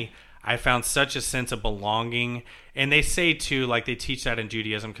me, I found such a sense of belonging. And they say too, like they teach that in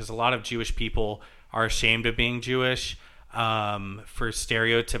Judaism, because a lot of Jewish people are ashamed of being Jewish. for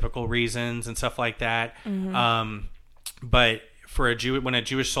stereotypical reasons and stuff like that. But for when a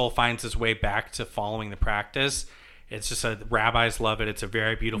Jewish soul finds his way back to following the practice, it's just rabbis love it. It's a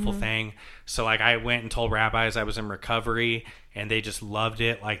very beautiful thing. So like I went and told rabbis I was in recovery, and they just loved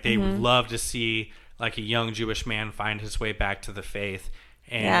it. Like they would love to see like a young Jewish man find his way back to the faith.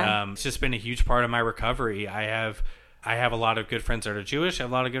 And it's just been a huge part of my recovery. I have a lot of good friends that are Jewish. I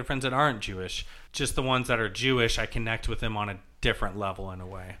have a lot of good friends that aren't Jewish. Just the ones that are Jewish, I connect with them on a different level in a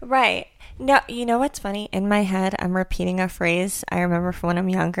way. Right. No, you know what's funny? In my head, I'm repeating a phrase I remember from when I'm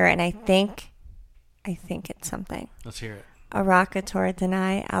younger, and I think it's something. Let's hear it. Araka Torah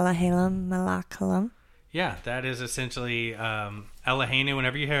Denai Eloheinu Malakalam. Yeah, that is essentially Eloheinu.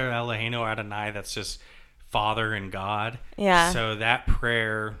 Whenever you hear Eloheinu Adonai, that's just Father and God. Yeah. So that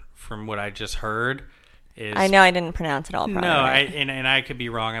prayer, from what I just heard, is... I know I didn't pronounce it all properly. No, and I could be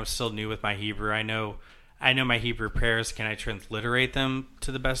wrong. I'm still new with my Hebrew. I know my Hebrew prayers. Can I transliterate them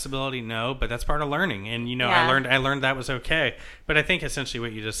to the best ability? No, but that's part of learning. And I learned that was okay. But I think essentially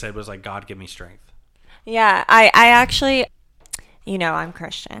what you just said was like, God, give me strength. Yeah, I actually, I'm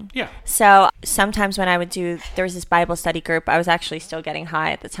Christian. Yeah. So sometimes when there was this Bible study group, I was actually still getting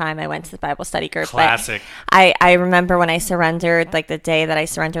high at the time I went to the Bible study group. Classic. But I remember when I surrendered, like the day that I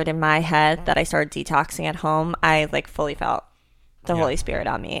surrendered in my head, that I started detoxing at home, I like fully felt the Holy Spirit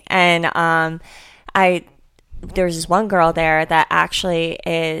on me. And there's this one girl there that actually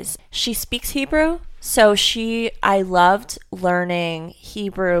she speaks Hebrew. So I loved learning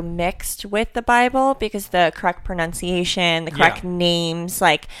Hebrew mixed with the Bible because the correct pronunciation, the correct names,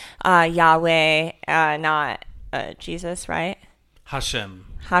 like Yahweh, not Jesus, right? Hashem.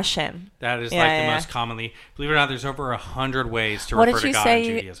 That is the most commonly. Believe it or not, there's over 100 ways to refer to God in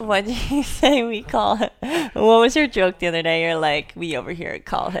Judaism. What did you say we call him? What was your joke the other day? You're like, we over here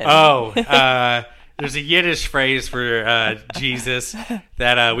call him. Oh, there's a Yiddish phrase for Jesus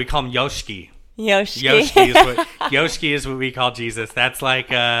that we call him Yoshki. Yoshki is what we call Jesus. That's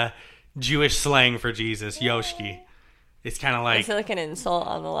like Jewish slang for Jesus. Yoshki. It's kind of like... Is it like an insult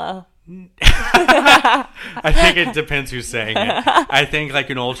on the low? I think it depends who's saying it. I think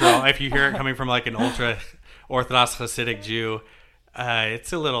like if you hear it coming from like an ultra Orthodox Hasidic Jew,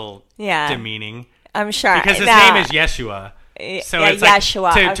 it's a little demeaning. I'm sure. Because his name is Yeshua. So it's like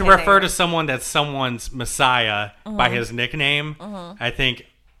Yeshua. To refer to someone that's someone's Messiah by his nickname, I think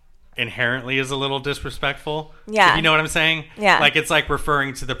inherently is a little disrespectful. Yeah. If you know what I'm saying? Yeah. Like it's like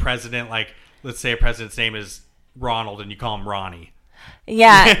referring to the president, like let's say a president's name is Ronald and you call him Ronnie.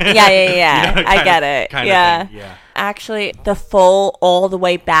 Yeah. I get it. Kind of thing. Yeah. Actually, the full, all the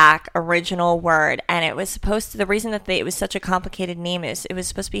way back original word, and it was supposed to, the reason that it was such a complicated name is it was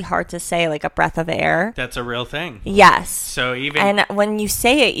supposed to be hard to say, like a breath of air. That's a real thing. Yes. So and when you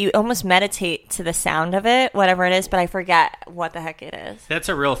say it, you almost meditate to the sound of it, whatever it is, but I forget what the heck it is. That's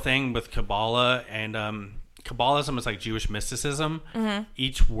a real thing with Kabbalah, and Kabbalism is like Jewish mysticism. Mm-hmm.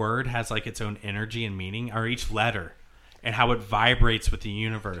 Each word has like its own energy and meaning, or each letter, and how it vibrates with the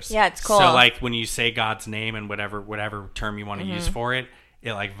universe. Yeah, it's cool. So like when you say God's name and whatever term you want to use for it,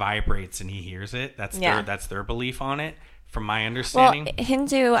 it like vibrates and he hears it. That's their belief on it, from my understanding. Well,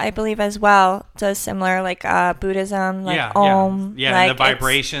 Hindu, I believe as well, does similar, like Buddhism, like Om. Yeah, like and the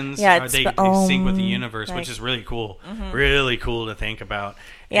vibrations, they sync with the universe, like, which is really cool. Mm-hmm. Really cool to think about.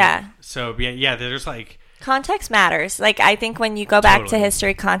 Yeah. And so there's like... Context matters. Like I think when you go back to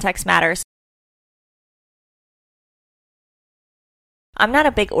history, context matters. I'm not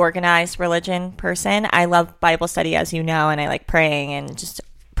a big organized religion person. I love Bible study, as you know, and I like praying and just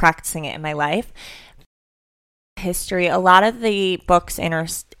practicing it in my life. History, a lot of the books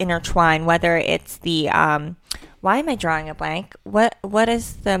intertwine, whether it's the, why am I drawing a blank? What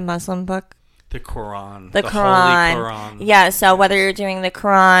is the Muslim book? The Quran. The Quran. Holy Quran. Yeah, so whether you're doing the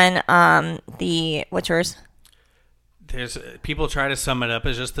Quran, what's yours? There's people try to sum it up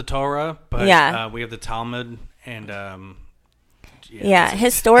as just the Torah, but we have the Talmud and...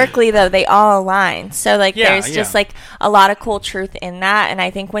 historically though they all align, so like there's just like a lot of cool truth in that. And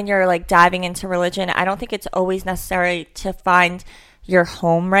I think when you're like diving into religion, I don't think it's always necessary to find your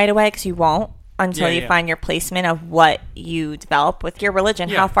home right away, because you won't until you find your placement of what you develop with your religion,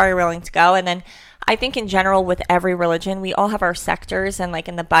 how far you're willing to go. And then I think in general with every religion, we all have our sectors, and like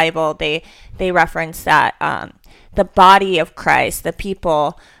in the Bible they reference that the body of Christ, the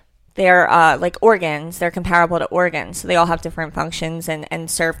people, they're like organs. They're comparable to organs. So they all have different functions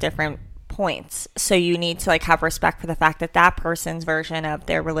and serve different points. So you need to like have respect for the fact that that person's version of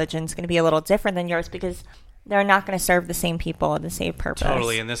their religion is going to be a little different than yours, because they're not going to serve the same people and the same purpose.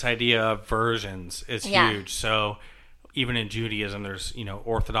 Totally. And this idea of versions is huge. So even in Judaism, there's,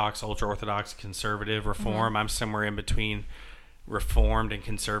 Orthodox, ultra-Orthodox, conservative, Reform. I'm somewhere in between Reformed and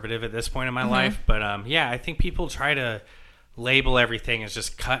conservative at this point in my life. But I think people try to label everything as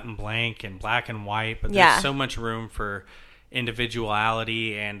just cut and blank and black and white. But there's so much room for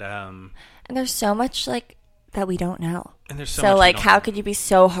individuality and there's so much that we don't know. And there's so much how could you be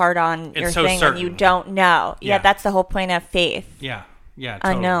so hard on your thing when you don't know? Yeah, that's the whole point of faith. Yeah,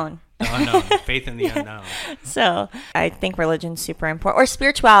 totally. Unknown. The unknown. Faith in the unknown. So I think religion's super important. Or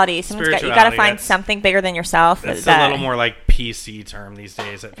spirituality. You got to find something bigger than yourself. That's a little more PC term these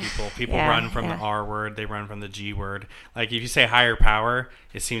days that people run from the R word. They run from the G word. Like if you say higher power,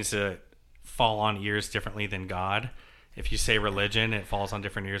 it seems to fall on ears differently than God. If you say religion, it falls on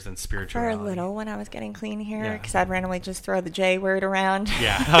different ears than spirituality. For a little, when I was getting clean here, because I'd randomly just throw the J word around.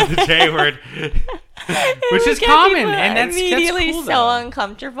 Yeah, the J word, which is common, and that's immediately cool, so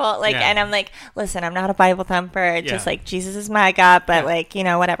uncomfortable. And I'm like, listen, I'm not a Bible thumper. It's just Jesus is my God, but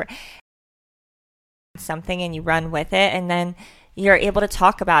whatever. Something, and you run with it, and then you're able to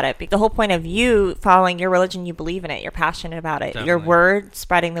talk about it. The whole point of you following your religion, you believe in it. You're passionate about it. Definitely. Your word,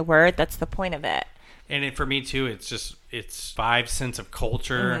 spreading the word, that's the point of it. And for me too, it's 5 sense of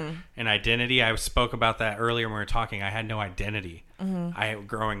culture and identity. I spoke about that earlier when we were talking. I had no identity.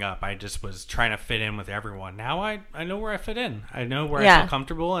 Growing up, I just was trying to fit in with everyone. Now I know where I fit in. I know where I feel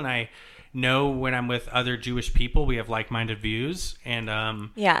comfortable, and I know when I'm with other Jewish people, we have like-minded views, and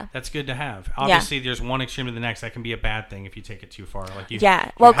that's good to have. Obviously, there's one extreme to the next. That can be a bad thing if you take it too far.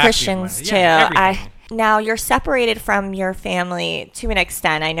 Christians too. Now you're separated from your family to an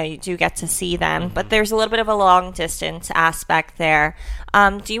extent. I know you do get to see them, but there's a little bit of a long distance aspect there.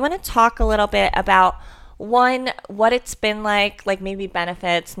 Do you want to talk a little bit about one, what it's been like maybe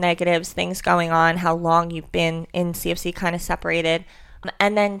benefits, negatives, things going on, how long you've been in CFC kind of separated,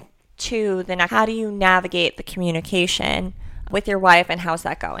 and then 2, how do you navigate the communication with your wife, and how's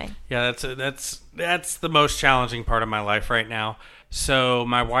that going? Yeah, that's the most challenging part of my life right now. So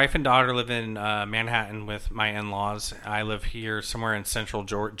my wife and daughter live in Manhattan with my in-laws. I live here somewhere in central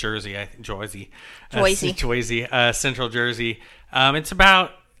Jersey, central Jersey. It's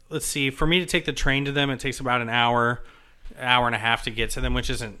about, let's see, for me to take the train to them, it takes about an hour and a half to get to them, which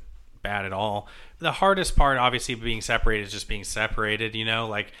isn't bad at all. The hardest part, obviously, being separated is just being separated.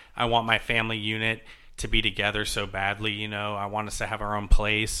 I want my family unit to be together so badly. I want us to have our own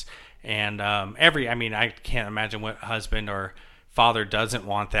place, and I can't imagine what husband or father doesn't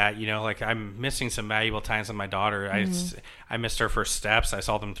want that. I'm missing some valuable times with my daughter. I missed her first steps. I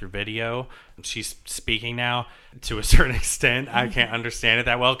saw them through video. She's speaking now to a certain extent. I can't understand it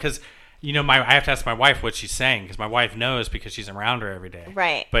that well because I have to ask my wife what she's saying, because my wife knows because she's around her every day.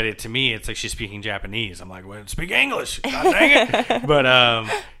 Right. But to me, it's like she's speaking Japanese. I'm like, well, speak English. God dang it. But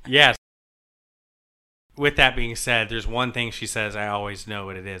yes. With that being said, there's one thing she says I always know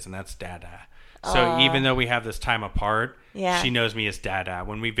what it is, and that's Dada. So even though we have this time apart, she knows me as Dada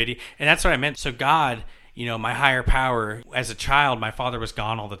when we video. And that's what I meant. So God, my higher power, as a child, my father was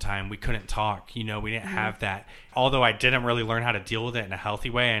gone all the time. We couldn't talk. We didn't have that. Although I didn't really learn how to deal with it in a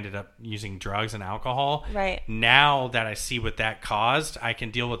healthy way, I ended up using drugs and alcohol. Right. Now that I see what that caused, I can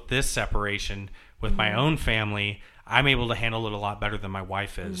deal with this separation with my own family. I'm able to handle it a lot better than my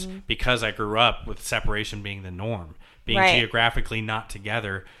wife is because I grew up with separation being the norm, being geographically not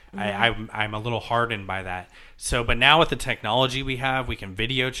together. I'm a little hardened by that. So, but now with the technology we have, we can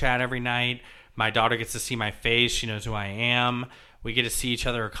video chat every night. My daughter gets to see my face. She knows who I am. We get to see each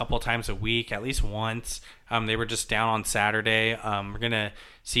other a couple times a week, at least once. They were just down on Saturday. We're going to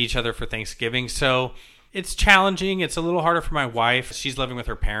see each other for Thanksgiving. So it's challenging. It's a little harder for my wife. She's living with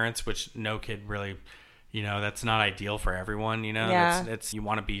her parents, which no kid really, that's not ideal for everyone. It's you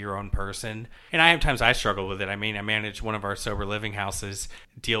want to be your own person. And I have times I struggle with it. I manage one of our sober living houses,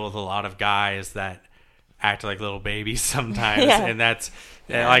 deal with a lot of guys that act like little babies sometimes. And that's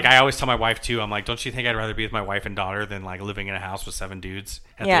I always tell my wife too, I'm like, don't you think I'd rather be with my wife and daughter than living in a house with 7 dudes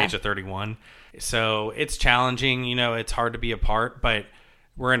at the age of 31? So it's challenging. It's hard to be apart, but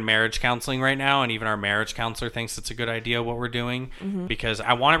we're in marriage counseling right now, and even our marriage counselor thinks it's a good idea what we're doing because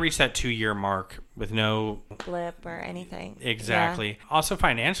I want to reach that 2-year mark with no blip or anything. Exactly. Also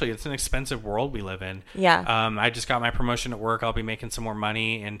financially, it's an expensive world we live in. I just got my promotion at work. I'll be making some more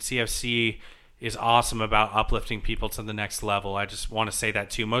money, and CFC is awesome about uplifting people to the next level. I just want to say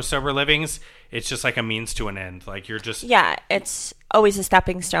that too. Most sober livings, it's just like a means to an end. You're just... Yeah, it's always a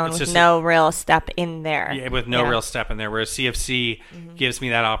stepping stone with no real step in there. Yeah, with no real step in there. Whereas CFC gives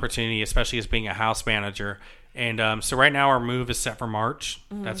me that opportunity, especially as being a house manager. And so right now our move is set for March.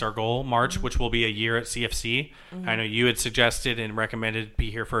 That's our goal, March, which will be a year at CFC. I know you had suggested and recommended be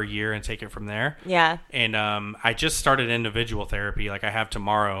here for a year and take it from there. Yeah. And I just started individual therapy like I have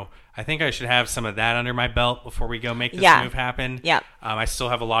tomorrow. I think I should have some of that under my belt before we go make this move happen. Yeah. I still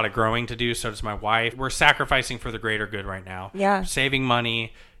have a lot of growing to do. So does my wife. We're sacrificing for the greater good right now. Yeah. Saving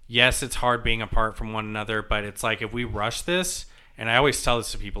money. Yes, it's hard being apart from one another, but it's like if we rush this, and I always tell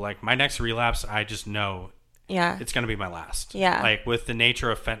this to people, like my next relapse, I just know it's going to be my last. Yeah. Like with the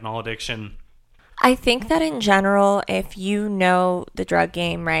nature of fentanyl addiction. I think that in general, if you know the drug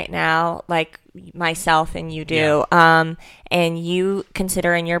game right now, like myself and you do, and you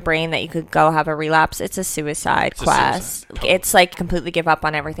consider in your brain that you could go have a relapse, it's a suicide quest. Totally. It's like completely give up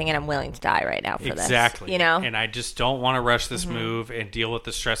on everything and I'm willing to die right now for this. Exactly. You know? And I just don't want to rush this move and deal with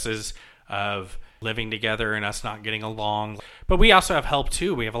the stresses of living together and us not getting along. But we also have help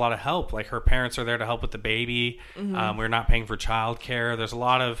too. We have a lot of help. Like her parents are there to help with the baby. We're not paying for childcare. There's a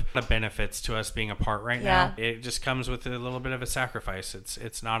lot of benefits to us being apart right now. It just comes with a little bit of a sacrifice.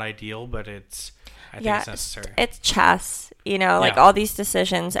 It's not ideal, but I think it's necessary. It's chess, you know, like all these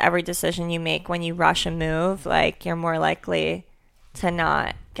decisions, every decision you make when you rush a move, like you're more likely to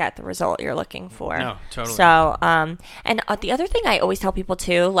not get the result you're looking for. No, totally. So, and the other thing I always tell people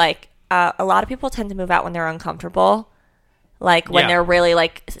too, like, a lot of people tend to move out when they're uncomfortable. Like when they're really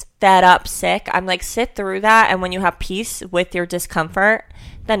like fed up, sick. I'm like, sit through that. And when you have peace with your discomfort,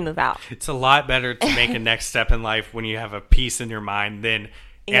 then move out. It's a lot better to make a next step in life when you have a peace in your mind than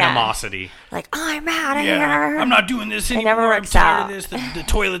animosity. Like, I'm out of here. I'm not doing this anymore. It never works I'm tired out. of this. The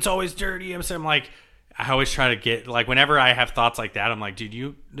toilet's always dirty. I'm like, I always try to get, like, whenever I have thoughts like that, I'm like,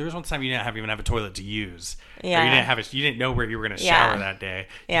 dude, there was one time you didn't even have a toilet to use. Yeah. Or you didn't know where you were going to shower that day.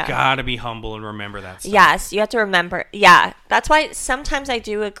 Yeah. You gotta be humble and remember that stuff. Yes, you have to remember. Yeah, that's why sometimes I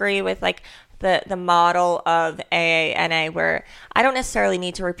do agree with like the model of AA, where I don't necessarily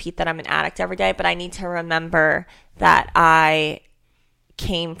need to repeat that I'm an addict every day, but I need to remember that I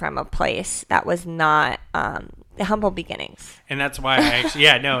came from a place that was not the humble beginnings. And that's why I actually,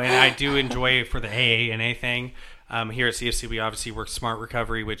 and I do enjoy for the AA thing. Here at CFC, we obviously work Smart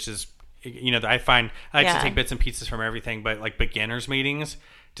Recovery, which is, you know, I like to take bits and pieces from everything, but like beginners meetings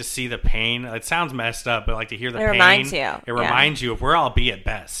to see the pain. It sounds messed up, but like to hear the pain. It reminds you. It reminds you of where I'll be at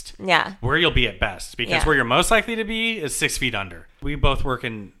best. Yeah. Where you'll be at best. Because where you're most likely to be is 6 feet under. We both work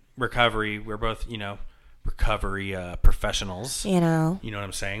in recovery. We're both, you know, recovery professionals. You know what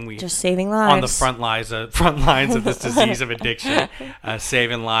I'm saying? We just saving lives on the front lines of this disease of addiction,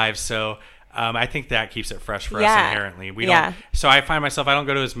 saving lives. So I think that keeps it fresh for us inherently. We don't. So I find myself, I don't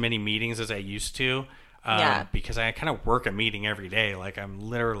go to as many meetings as I used to. Because I kind of work a meeting every day. Like I'm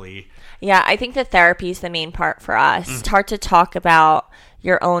literally. Yeah, I think the therapy is the main part for us. It's hard to talk about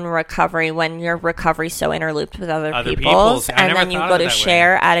your own recovery when your recovery's so interlooped with other people's. And then you go to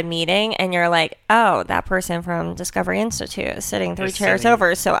share at a meeting and you're like, oh, that person from Discovery Institute is sitting 3 chairs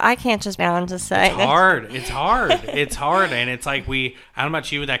over, so I can't just bound to say. It's hard. And it's like I don't know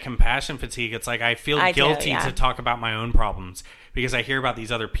about you with that compassion fatigue. It's like I feel guilty to talk about my own problems because I hear about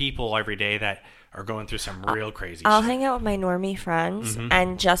these other people every day that are going through some real crazy I'll shit. hang out with my normie friends,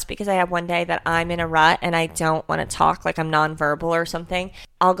 and just because I have one day that I'm in a rut and I don't want to talk, like I'm nonverbal or something,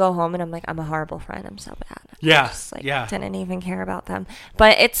 I'll go home and I'm like, I'm a horrible friend. I'm so bad. Didn't even care about them.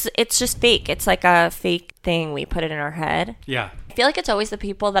 But it's just fake. It's like a fake thing. We put it in our head. Yeah. I feel like it's always the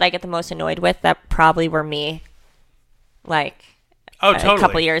people that I get the most annoyed with that probably were me, like a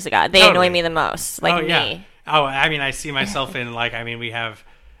couple years ago. They annoy me the most, like me. Oh, I mean, I see myself in like, I mean,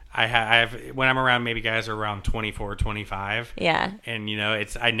 I have when I'm around maybe guys are around 24, 25. Yeah. And you know,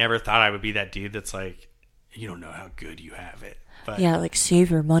 I never thought I would be that dude that's like, you don't know how good you have it. But yeah, like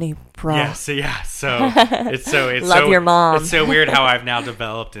save your money, bro. Yeah, so it's love your mom. It's so weird how I've now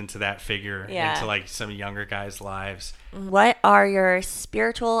developed into that figure into like some younger guys' lives. What are your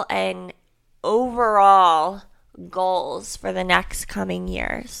spiritual and overall goals for the next coming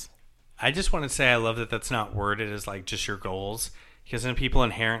years? I just want to say I love that that's not worded as like just your goals. Because then people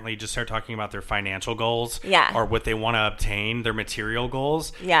inherently just start talking about their financial goals or what they want to obtain, their material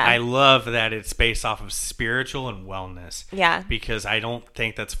goals. Yeah. I love that it's based off of spiritual and wellness. Yeah. Because I don't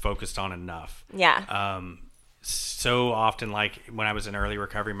think that's focused on enough. Yeah. So often, like when I was in early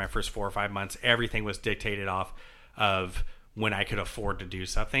recovery, my first 4 or 5 months, everything was dictated off of when I could afford to do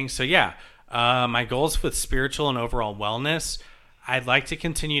something. So yeah, my goals with spiritual and overall wellness, I'd like to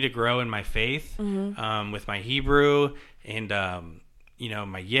continue to grow in my faith with my Hebrew and,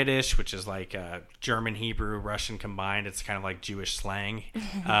 my Yiddish, which is like German, Hebrew, Russian combined. It's kind of like Jewish slang,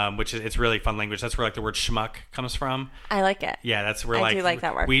 which is, it's really fun language. That's where like the word schmuck comes from. I like it. Yeah, that's where I do like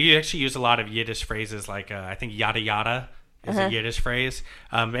that word. We actually use a lot of Yiddish phrases, like I think yada yada is a Yiddish phrase.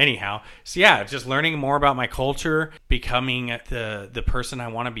 Anyhow, so yeah, just learning more about my culture, becoming the person I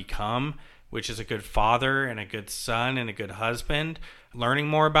want to become, which is a good father and a good son and a good husband. Learning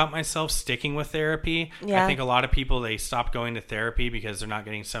more about myself, sticking with therapy. Yeah. I think a lot of people, they stop going to therapy because they're not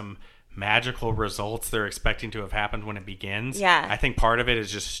getting some magical results they're expecting to have happened when it begins. Yeah. I think part of it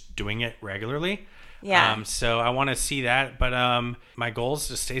is just doing it regularly. Yeah. So I want to see that, but my goal is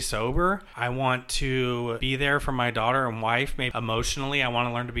to stay sober. I want to be there for my daughter and wife. Maybe emotionally, I want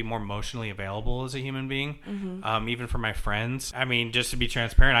to learn to be more emotionally available as a human being, even for my friends. I mean, just to be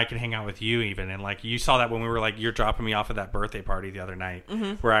transparent, I can hang out with you even, and like you saw that when we were like, you're dropping me off at that birthday party the other night,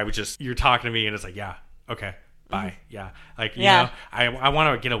 where I was just, you're talking to me and it's like, yeah, okay. Bye. Yeah. Like, you know, I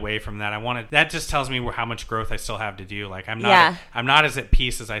want to get away from that. That just tells me how much growth I still have to do. Like, I'm not as at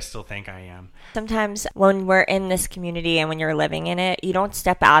peace as I still think I am. Sometimes when we're in this community and when you're living in it, you don't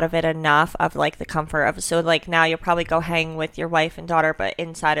step out of it enough of like the comfort of, so like now you'll probably go hang with your wife and daughter, but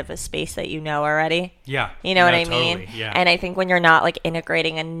inside of a space that you know already. Yeah. You know what I totally. mean? Yeah. And I think when you're not like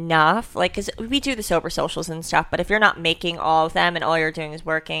integrating enough, like, cause we do the sober socials and stuff, but if you're not making all of them and all you're doing is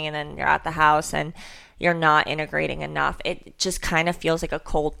working and then you're at the house and you're not integrating enough, it just kind of feels like a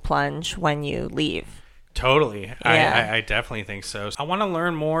cold plunge when you leave. Totally. Yeah. I definitely think so. I want to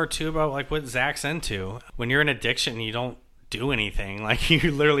learn more too about like what Zach's into. When you're in addiction, you don't do anything. Like you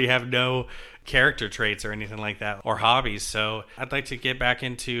literally have no character traits or anything like that, or hobbies. So I'd like to get back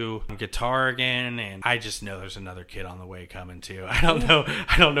into guitar again, and I just know there's another kid on the way coming too. I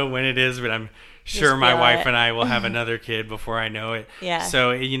don't know when it is, but I'm sure my wife and I will have another kid before I know it. Yeah.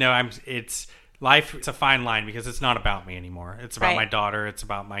 So it's life. It's a fine line because it's not about me anymore. It's about my daughter. It's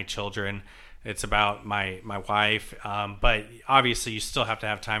about my children. It's about my wife. But obviously you still have to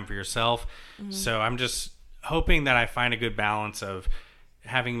have time for yourself. So I'm just hoping that I find a good balance of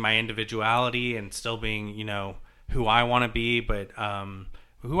having my individuality and still being, who I want to be. But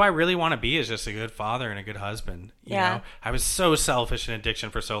who I really want to be is just a good father and a good husband. You know? I was so selfish in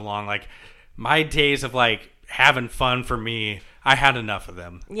addiction for so long. Like my days of like having fun for me, I had enough of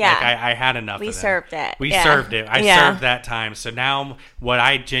them. Yeah. Like I had enough of them. We served it. We served it. I served that time. So now what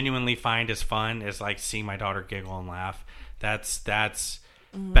I genuinely find is fun is like seeing my daughter giggle and laugh. That's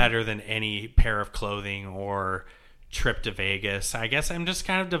better than any pair of clothing or trip to Vegas. I guess I'm just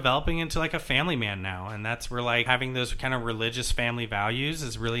kind of developing into like a family man now, and that's where like having those kind of religious family values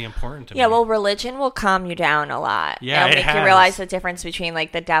is really important to me. Yeah, well, religion will calm you down a lot. Yeah, it'll make you realize the difference between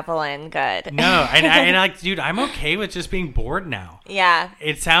like the devil and good. No, and like, dude, I'm okay with just being bored now. Yeah,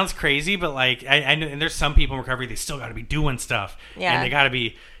 it sounds crazy, but like, and there's some people in recovery, they still got to be doing stuff. Yeah, and they got to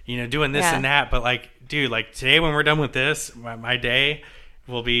be, doing this and that. But like, dude, like today when we're done with this, my day.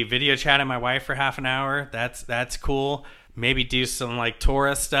 We'll be video chatting my wife for half an hour. That's cool. Maybe do some like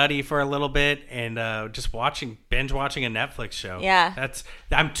Torah study for a little bit and just binge watching a Netflix show. Yeah.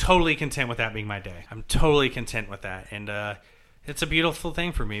 I'm totally content with that being my day. I'm totally content with that. And it's a beautiful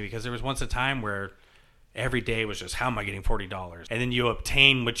thing for me because there was once a time where every day was just, how am I getting $40? And then you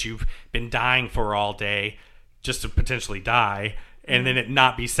obtain what you've been dying for all day just to potentially die. And then it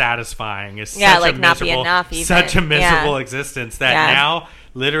not be satisfying is not be enough even. Such a miserable existence that now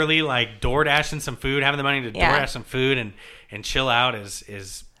literally like DoorDashing some food, having the money to DoorDash some food and chill out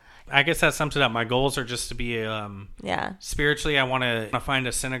is I guess that sums it up. My goals are just to be spiritually, I want to find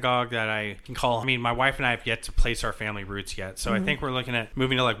a synagogue that I can call. I mean, my wife and I have yet to place our family roots yet. So I think we're looking at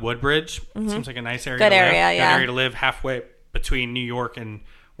moving to like Woodbridge. Seems like a nice area Good to live. area, Good area to live, halfway between New York and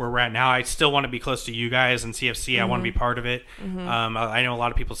where we're at now. I still want to be close to you guys and CFC. I want to be part of it. I know a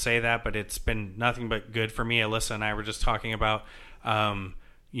lot of people say that, but it's been nothing but good for me. Alyssa and I were just talking about,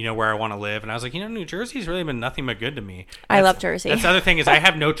 where I want to live. And I was like, New Jersey's really been nothing but good to me. I love Jersey. That's the other thing is I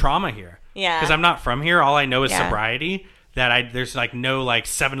have no trauma here. Yeah. Because I'm not from here. All I know is sobriety. There's like no like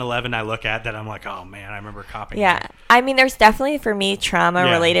 7-Eleven I look at that I'm like, oh man, I remember copying. Yeah. That. I mean, there's definitely for me trauma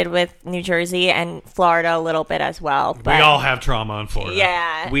related with New Jersey and Florida a little bit as well. But we all have trauma in Florida.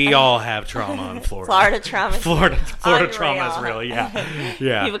 Yeah. We all have trauma in Florida. Florida trauma. Florida trauma is real. Yeah.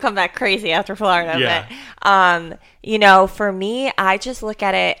 Yeah. People come back crazy after Florida. Yeah. But, for me, I just look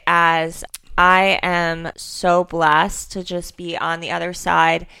at it as I am so blessed to just be on the other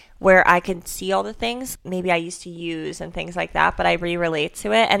side where I can see all the things maybe I used to use and things like that, but I relate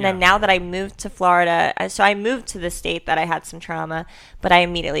to it. And then now that I moved to Florida, so I moved to the state that I had some trauma, but I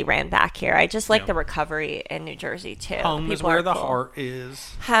immediately ran back here. I just like the recovery in New Jersey too. Home is where the heart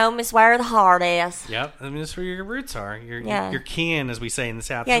is. Home is where the heart is. Yep, I mean, that's where your roots are. You're kin, as we say in the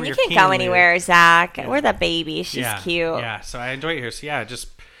South. Yeah, and you can't go anywhere, Zach. Yeah. We're the baby. She's cute. Yeah, so I enjoy it here. So yeah, just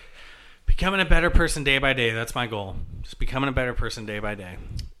becoming a better person day by day. That's my goal. Just becoming a better person day by day.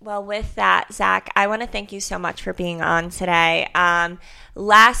 Well, with that, Zach, I want to thank you so much for being on today.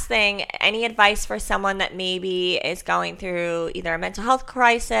 Last thing, any advice for someone that maybe is going through either a mental health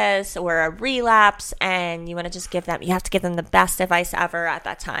crisis or a relapse, and you want to just you have to give them the best advice ever at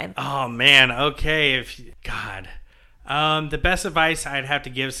that time? Oh, man. Okay. The best advice I'd have to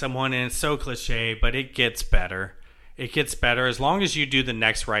give someone, and it's so cliche, but it gets better. It gets better as long as you do the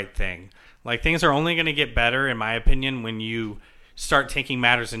next right thing. Like, things are only going to get better, in my opinion, when you start taking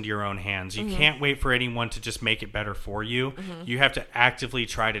matters into your own hands. You can't wait for anyone to just make it better for you. You have to actively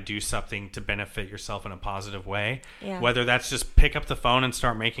try to do something to benefit yourself in a positive way. Whether that's just pick up the phone and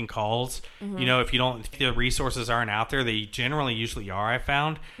start making calls. You know, if the resources aren't out there, they generally usually are, I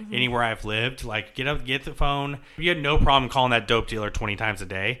found. Anywhere I've lived, like get the phone. You had no problem calling that dope dealer 20 times a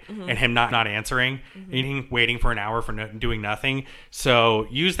day and him not answering, waiting for an hour for doing nothing. So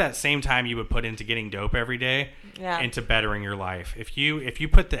use that same time you would put into getting dope every day into bettering your life. If you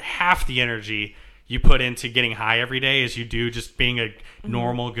put half the energy you put into getting high every day as you do just being a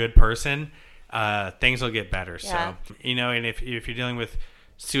normal good person, things will get better. So, you know, and if you're dealing with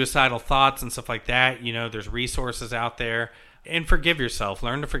suicidal thoughts and stuff like that, you know, there's resources out there. And forgive yourself.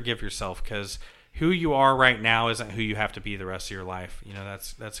 Learn to forgive yourself, because who you are right now isn't who you have to be the rest of your life. You know,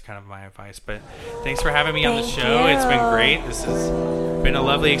 that's kind of my advice. But thanks for having me on the show. It's been great. This has been a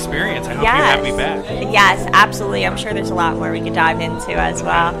lovely experience. I hope you have me back. Yes, absolutely. I'm sure there's a lot more we could dive into as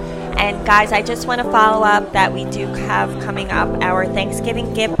well. And guys, I just want to follow up that we do have coming up our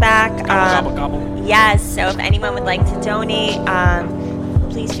Thanksgiving give back. Gobble, gobble. Yes, so if anyone would like to donate,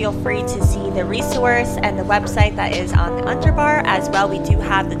 please feel free to see the resource and the website that is on the underbar. As well, we do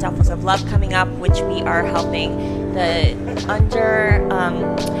have the Duffels of Love coming up, which we are helping the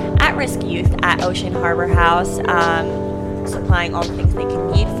at-risk youth at Ocean Harbor House, supplying all the things they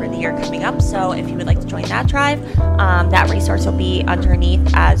can need for the year coming up. So if you would like to join that drive, that resource will be underneath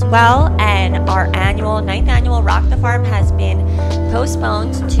as well. And our 9th annual Rock the Farm has been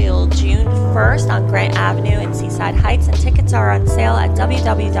postponed till June 1st on Grant Avenue in Seaside Heights, and tickets are on sale at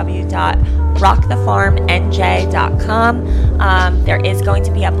www.rockthefarmnj.com. There is going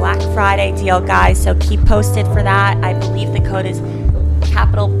to be a Black Friday deal, guys, so keep posted for that. I believe the code is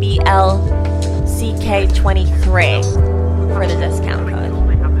capital BLCK23 for the discount code.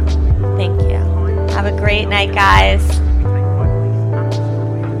 Thank you. Have a great night, guys.